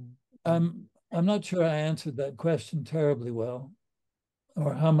 I'm not sure I answered that question terribly well,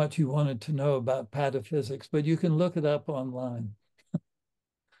 or how much you wanted to know about pataphysics, but you can look it up online.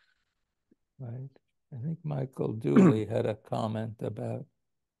 Right. I think Michael Dooley had a comment about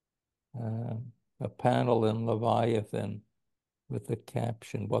a panel in Leviathan with the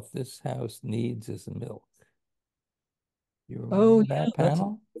caption, "What this house needs is milk." You remember that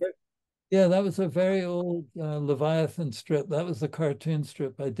panel? That was a very old Leviathan strip. That was the cartoon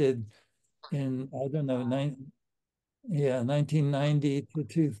strip I did in, I don't know, 1990 to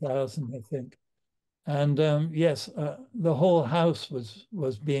 2000, I think. And yes, the whole house was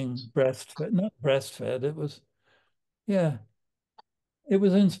being breastfed, not breastfed. It was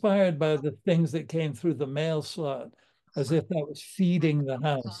inspired by the things that came through the mail slot, as if that was feeding the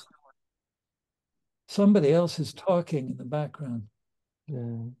house. Somebody else is talking in the background.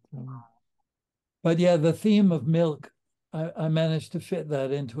 Yeah. But yeah, the theme of milk, I managed to fit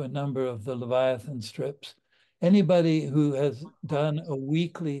that into a number of the Leviathan strips. Anybody who has done a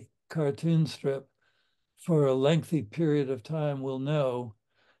weekly cartoon strip for a lengthy period of time will know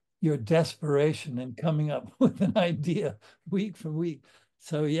your desperation in coming up with an idea week for week.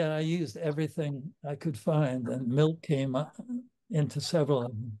 So yeah, I used everything I could find, and milk came into several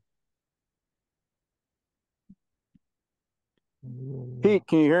of them. Pete,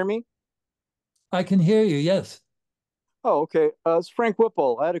 can you hear me? I can hear you, yes. Oh, okay. It's Frank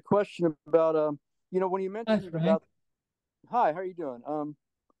Whipple. I had a question about, when you mentioned about, hi, how are you doing?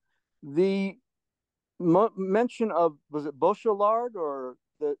 The mention of, was it Baudrillard or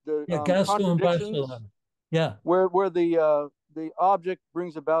the Gaston contradictions? Bachelard. Yeah. Where the object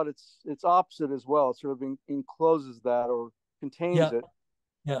brings about its opposite as well. It sort of encloses that or contains it.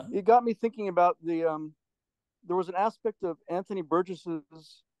 Yeah. It got me thinking about there was an aspect of Anthony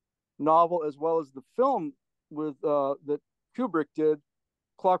Burgess's novel as well as the film with that Kubrick did,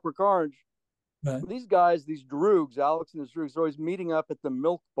 Clockwork Orange. Right. These guys, these droogs, Alex and his droogs, are always meeting up at the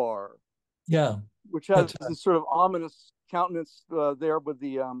milk bar. Yeah. Which has this sort of ominous countenance there with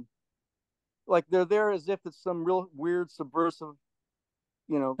the like they're there as if it's some real weird subversive,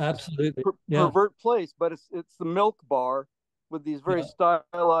 absolutely pervert place, but it's the milk bar with these very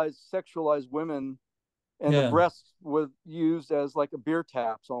stylized, sexualized women, and the breasts used as like a beer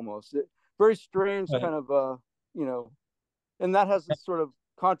taps almost. Very strange kind of and that has this sort of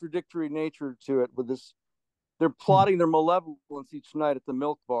contradictory nature to it with this they're plotting their malevolence each night at the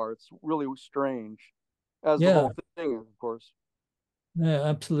milk bar. It's really strange, as the Yeah, whole thing is, of course. yeah,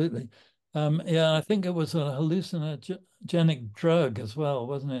 absolutely. Yeah, I think it was a hallucinogenic drug as well,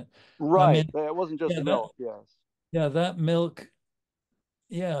 wasn't it? I Right. mean, It wasn't just yeah, milk. Yes. that milk,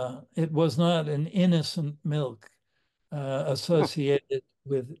 yeah, it was not an innocent milk associated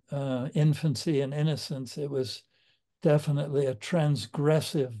with infancy and innocence. It was definitely a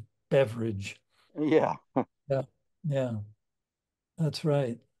transgressive beverage. Yeah. Yeah, yeah, that's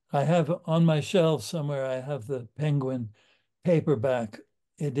right. I have on my shelf somewhere, I have the Penguin paperback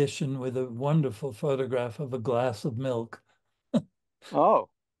edition with a wonderful photograph of a glass of milk. Oh,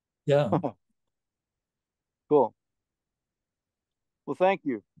 Yeah, cool. Well, thank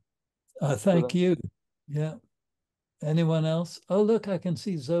you for thank that. you. Yeah. Anyone else? Oh, look, I can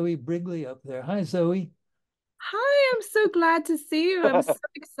see Zoe Brigley up there. Hi, Zoe. Hi, I'm so glad to see you. I'm so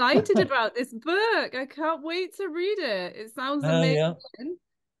excited about this book. I can't wait to read it. It sounds amazing.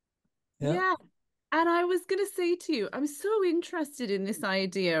 Yeah, yeah. Yeah. And I was going to say to you, I'm so interested in this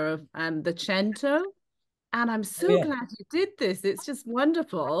idea of the cento, and I'm Oh, so yeah. glad you did this. It's just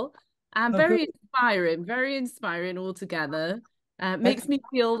wonderful and Oh, good. very inspiring altogether. Makes Excellent. me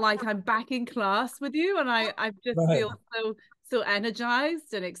feel like I'm back in class with you, and I just Right. feel so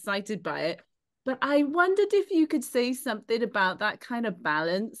energized and excited by it. But I wondered if you could say something about that kind of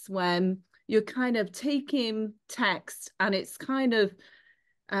balance when you're kind of taking text and it's kind of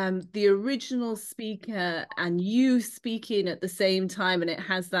the original speaker and you speaking at the same time, and it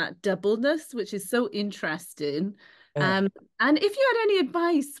has that doubleness, which is so interesting. Yeah. And if you had any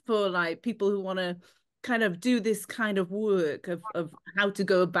advice for like people who want to kind of do this kind of work of how to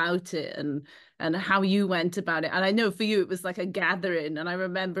go about it and how you went about it. And I know for you it was like a gathering. And I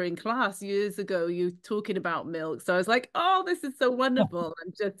remember in class years ago you talking about milk. So I was like, oh, this is so wonderful.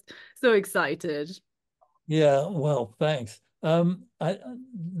 I'm just so excited. Yeah, well, thanks. I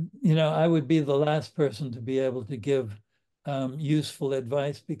would be the last person to be able to give useful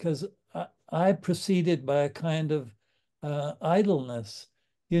advice because I proceeded by a kind of idleness.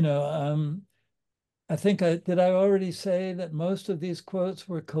 You know, I think did I already say that most of these quotes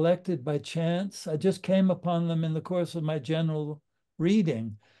were collected by chance? I just came upon them in the course of my general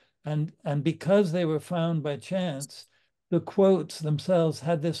reading. And because they were found by chance, the quotes themselves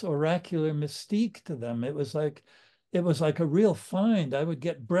had this oracular mystique to them. It was like a real find. I would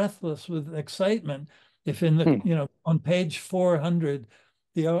get breathless with excitement if on page 400,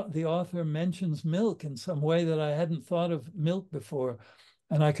 the author mentions milk in some way that I hadn't thought of milk before,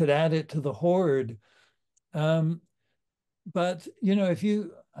 and I could add it to the hoard. But I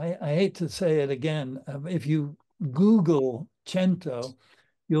hate to say it again, if you Google Cento,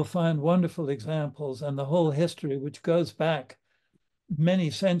 you'll find wonderful examples and the whole history, which goes back many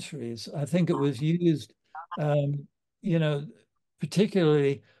centuries. I think it was used, um, you know,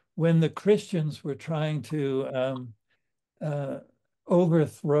 particularly when the Christians were trying to uh,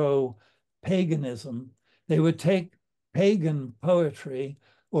 overthrow paganism. They would take pagan poetry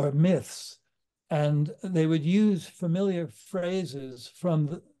or myths, and they would use familiar phrases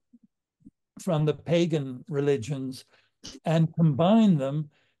from the pagan religions and combine them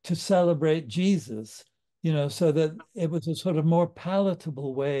to celebrate Jesus, so that it was a sort of more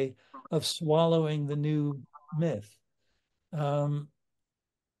palatable way of swallowing the new myth. Um,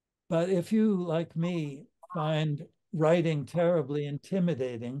 but if you, like me, find writing terribly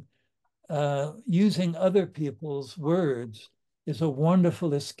intimidating, using other people's words is a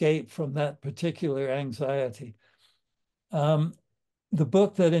wonderful escape from that particular anxiety. Um, the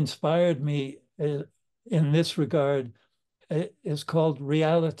book that inspired me in this regard is called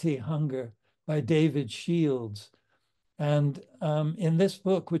Reality Hunger by David Shields. And in this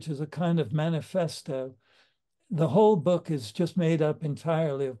book, which is a kind of manifesto, the whole book is just made up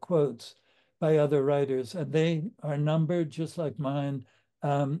entirely of quotes by other writers, and they are numbered just like mine.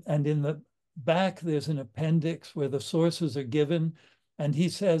 And in the back, there's an appendix where the sources are given. And he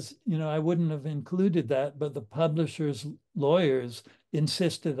says, I wouldn't have included that, but the publisher's lawyers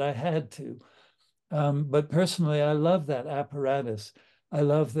insisted I had to. But personally, I love that apparatus. I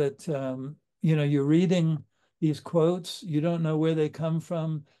love that, you're reading these quotes, you don't know where they come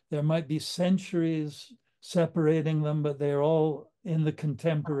from. There might be centuries separating them, but they're all in the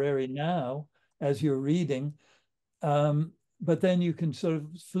contemporary now as you're reading. But then you can sort of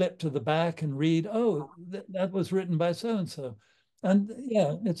flip to the back and read, oh, that was written by so-and-so. And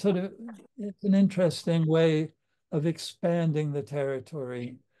yeah, it's an interesting way of expanding the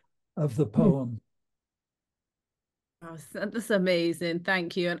territory of the poem. Oh, that's amazing.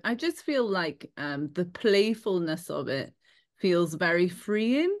 Thank you. And I just feel like the playfulness of it feels very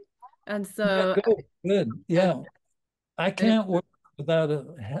freeing. And Yeah, so good. Yeah. I can't work without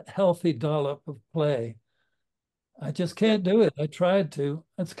a healthy dollop of play. I just can't do it. I tried to.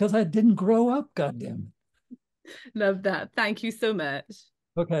 That's because I didn't grow up, goddamn love that. Thank you so much. it.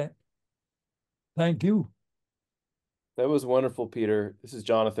 Okay. Thank you. That was wonderful, Peter. This is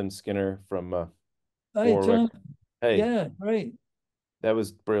Jonathan Skinner from Hey, Warwick. John. Hey, Yeah, great. that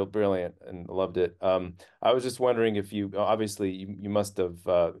was brilliant and loved it. I was just wondering if you obviously you must have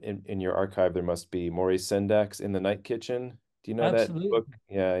in your archive there must be Maurice Sendak's In the Night Kitchen. Do you know that Absolutely. book?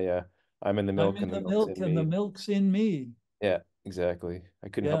 Yeah, yeah. I'm in the I'm milk in and the the milk's milk in and the me. milk's in me. Yeah, exactly. I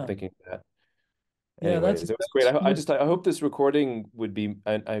couldn't help Yeah. thinking of that. Yeah, that's Anyways, it was great. very I hope this recording would be.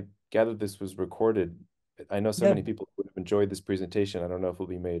 I gathered this was recorded. I know so yeah. many people would have enjoyed this presentation. I don't know if it'll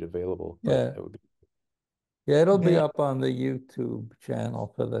be made available, but Yeah. it would be Yeah, it'll be Yeah. up on the YouTube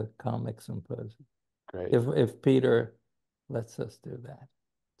channel for the Comic Symposium. great. If Peter lets us do that.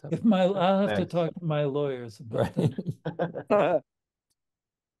 So, I'll have to Thanks. talk to my lawyers about right. that.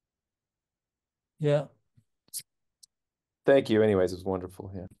 Yeah. Thank you. Anyways, it was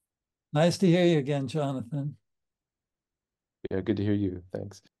wonderful. Yeah. Nice to hear you again, Jonathan. Yeah, good to hear you.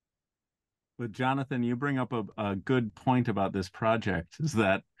 Thanks. But Jonathan, you bring up a good point about this project is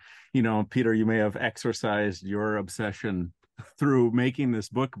that, you know, Peter, you may have exercised your obsession through making this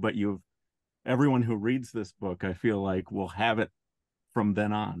book, but everyone who reads this book, I feel like, will have it from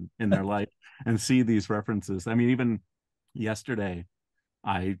then on in their life and see these references. I mean, even yesterday,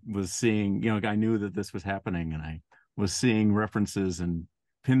 I was seeing, you know, I knew that this was happening and I was seeing references in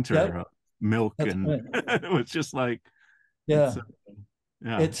Pinter, Yep. milk, That's and right. it was just like, Yeah.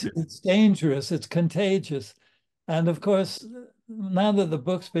 yeah. It's dangerous, it's contagious. And of course, now that the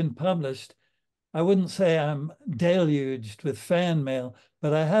book's been published, I wouldn't say I'm deluged with fan mail,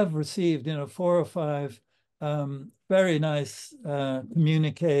 but I have received, 4 or 5 very nice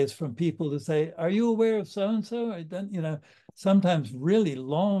communiques from people to say, "Are you aware of so and so?" I don't, sometimes really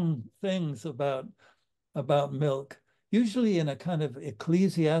long things about milk, usually in a kind of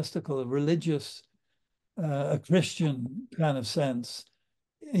ecclesiastical, religious, a Christian kind of sense.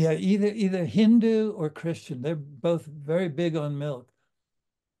 Yeah, either Hindu or Christian. They're both very big on milk.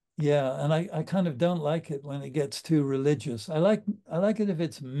 Yeah, and I kind of don't like it when it gets too religious. I like it if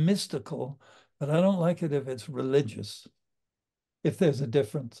it's mystical, but I don't like it if it's religious, if there's a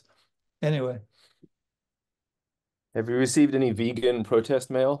difference. Anyway. Have you received any vegan protest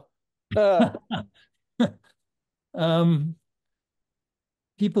mail? Um,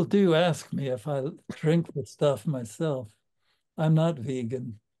 people do ask me if I drink the stuff myself. I'm not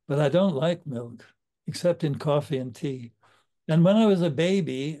vegan, but I don't like milk, except in coffee and tea. And when I was a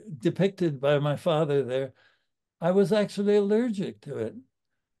baby, depicted by my father there, I was actually allergic to it.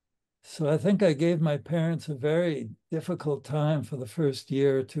 So I think I gave my parents a very difficult time for the first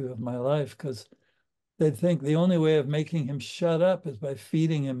year or two of my life because they'd think the only way of making him shut up is by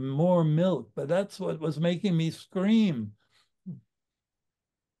feeding him more milk. But that's what was making me scream.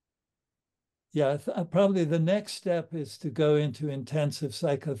 Yeah, probably the next step is to go into intensive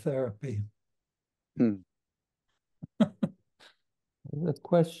psychotherapy. There's a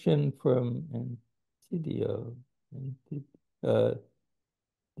question from Antidio.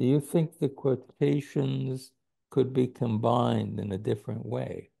 Do you think the quotations could be combined in a different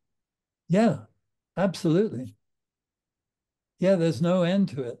way? Yeah, absolutely. Yeah, there's no end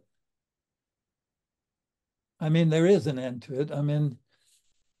to it. I mean, there is an end to it. I mean,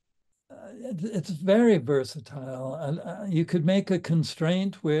 it's very versatile. And you could make a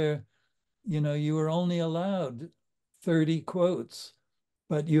constraint where, you were only allowed 30 quotes,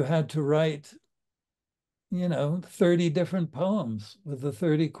 but you had to write, 30 different poems with the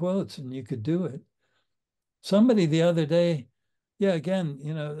 30 quotes, and you could do it. Somebody the other day, yeah, again,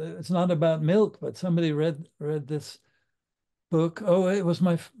 it's not about milk, but somebody read this book. Oh, it was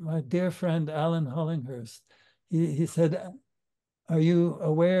my dear friend Alan Hollinghurst. He said, "Are you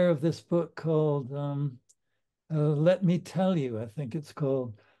aware of this book called Let Me Tell You?" I think it's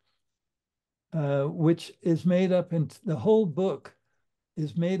called, which is made up in the whole book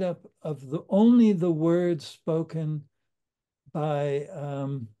is made up of only the words spoken by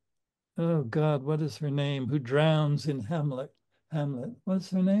oh God, what is her name? Who drowns in Hamlet? What's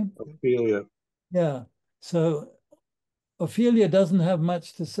her name? Ophelia. Yeah. So Ophelia doesn't have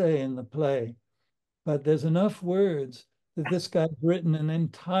much to say in the play, but there's enough words that this guy's written an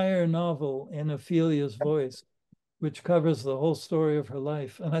entire novel in Ophelia's voice, which covers the whole story of her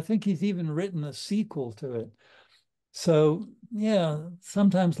life. And I think he's even written a sequel to it. So yeah,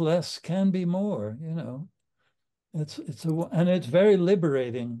 sometimes less can be more, and it's very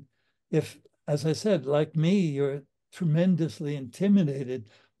liberating. If, as I said, like me, you're tremendously intimidated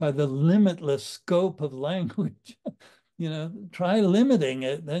by the limitless scope of language. Try limiting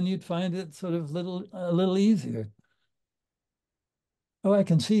it, then you'd find it sort of a little easier. Oh, I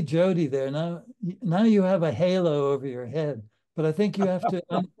can see Jody there now. Now you have a halo over your head, but I think you have to.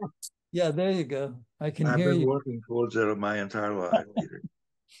 Yeah, there you go. I can hear you. I've been working towards that my entire life, Peter.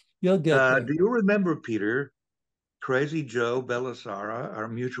 You'll get there. Do you remember, Peter, Crazy Joe Bellasara, our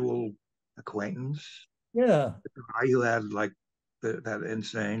mutual acquaintance? Yeah. The guy who had like that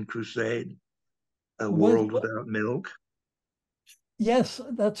insane crusade, A World Without Milk. Yes,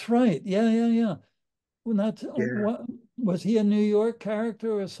 that's right. Yeah. Well, what was he, a New York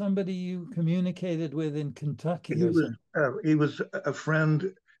character or somebody you communicated with in Kentucky or something? He was a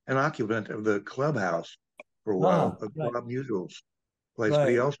friend, an occupant of the clubhouse for a while, of right. Bob Mutual's place.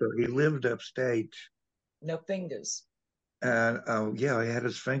 Right. But he lived upstate. No fingers. And he had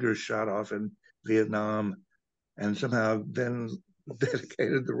his fingers shot off in Vietnam, and somehow then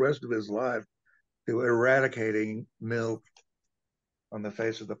dedicated the rest of his life to eradicating milk on the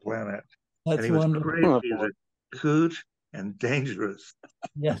face of the planet. That's and he was wonderful. crazy as a coot and dangerous.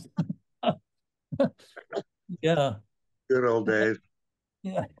 Yes. Yeah. Good old days.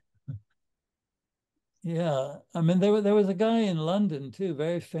 Yeah. Yeah. I mean, there was a guy in London too,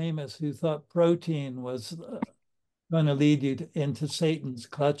 very famous, who thought protein was going to lead you into Satan's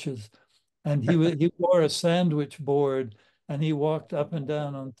clutches. And he wore a sandwich board, and he walked up and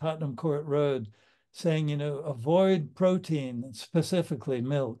down on Tottenham Court Road saying, avoid protein, specifically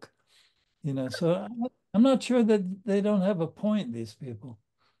milk. So I'm not sure that they don't have a point, these people.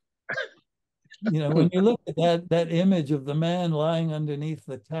 When you look at that image of the man lying underneath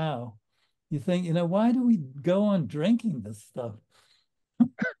the cow, you think, why do we go on drinking this stuff?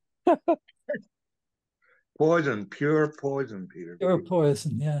 Poison, pure poison, Peter. Pure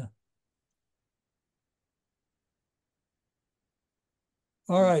poison, yeah.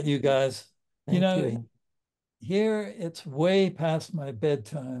 All right, you guys. Thank you. Here it's way past my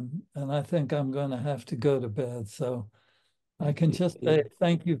bedtime, and I think I'm going to have to go to bed. So I can just say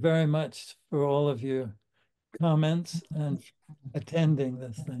thank you very much for all of your comments and attending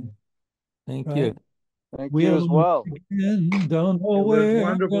this thing. Thank right? you. Thank you as well. Don't know It was where.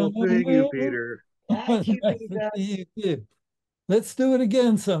 wonderful seeing you, Peter. Thank you, Nice to see you too. Let's do it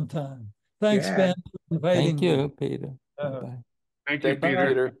again sometime. Thanks, Yeah. Ben, for inviting Thank me. you, Peter. Bye. Thank you, Thank you, Peter.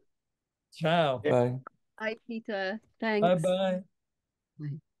 Peter. Ciao. Bye. Hi, Peter. Thanks. Bye-bye.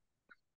 Bye.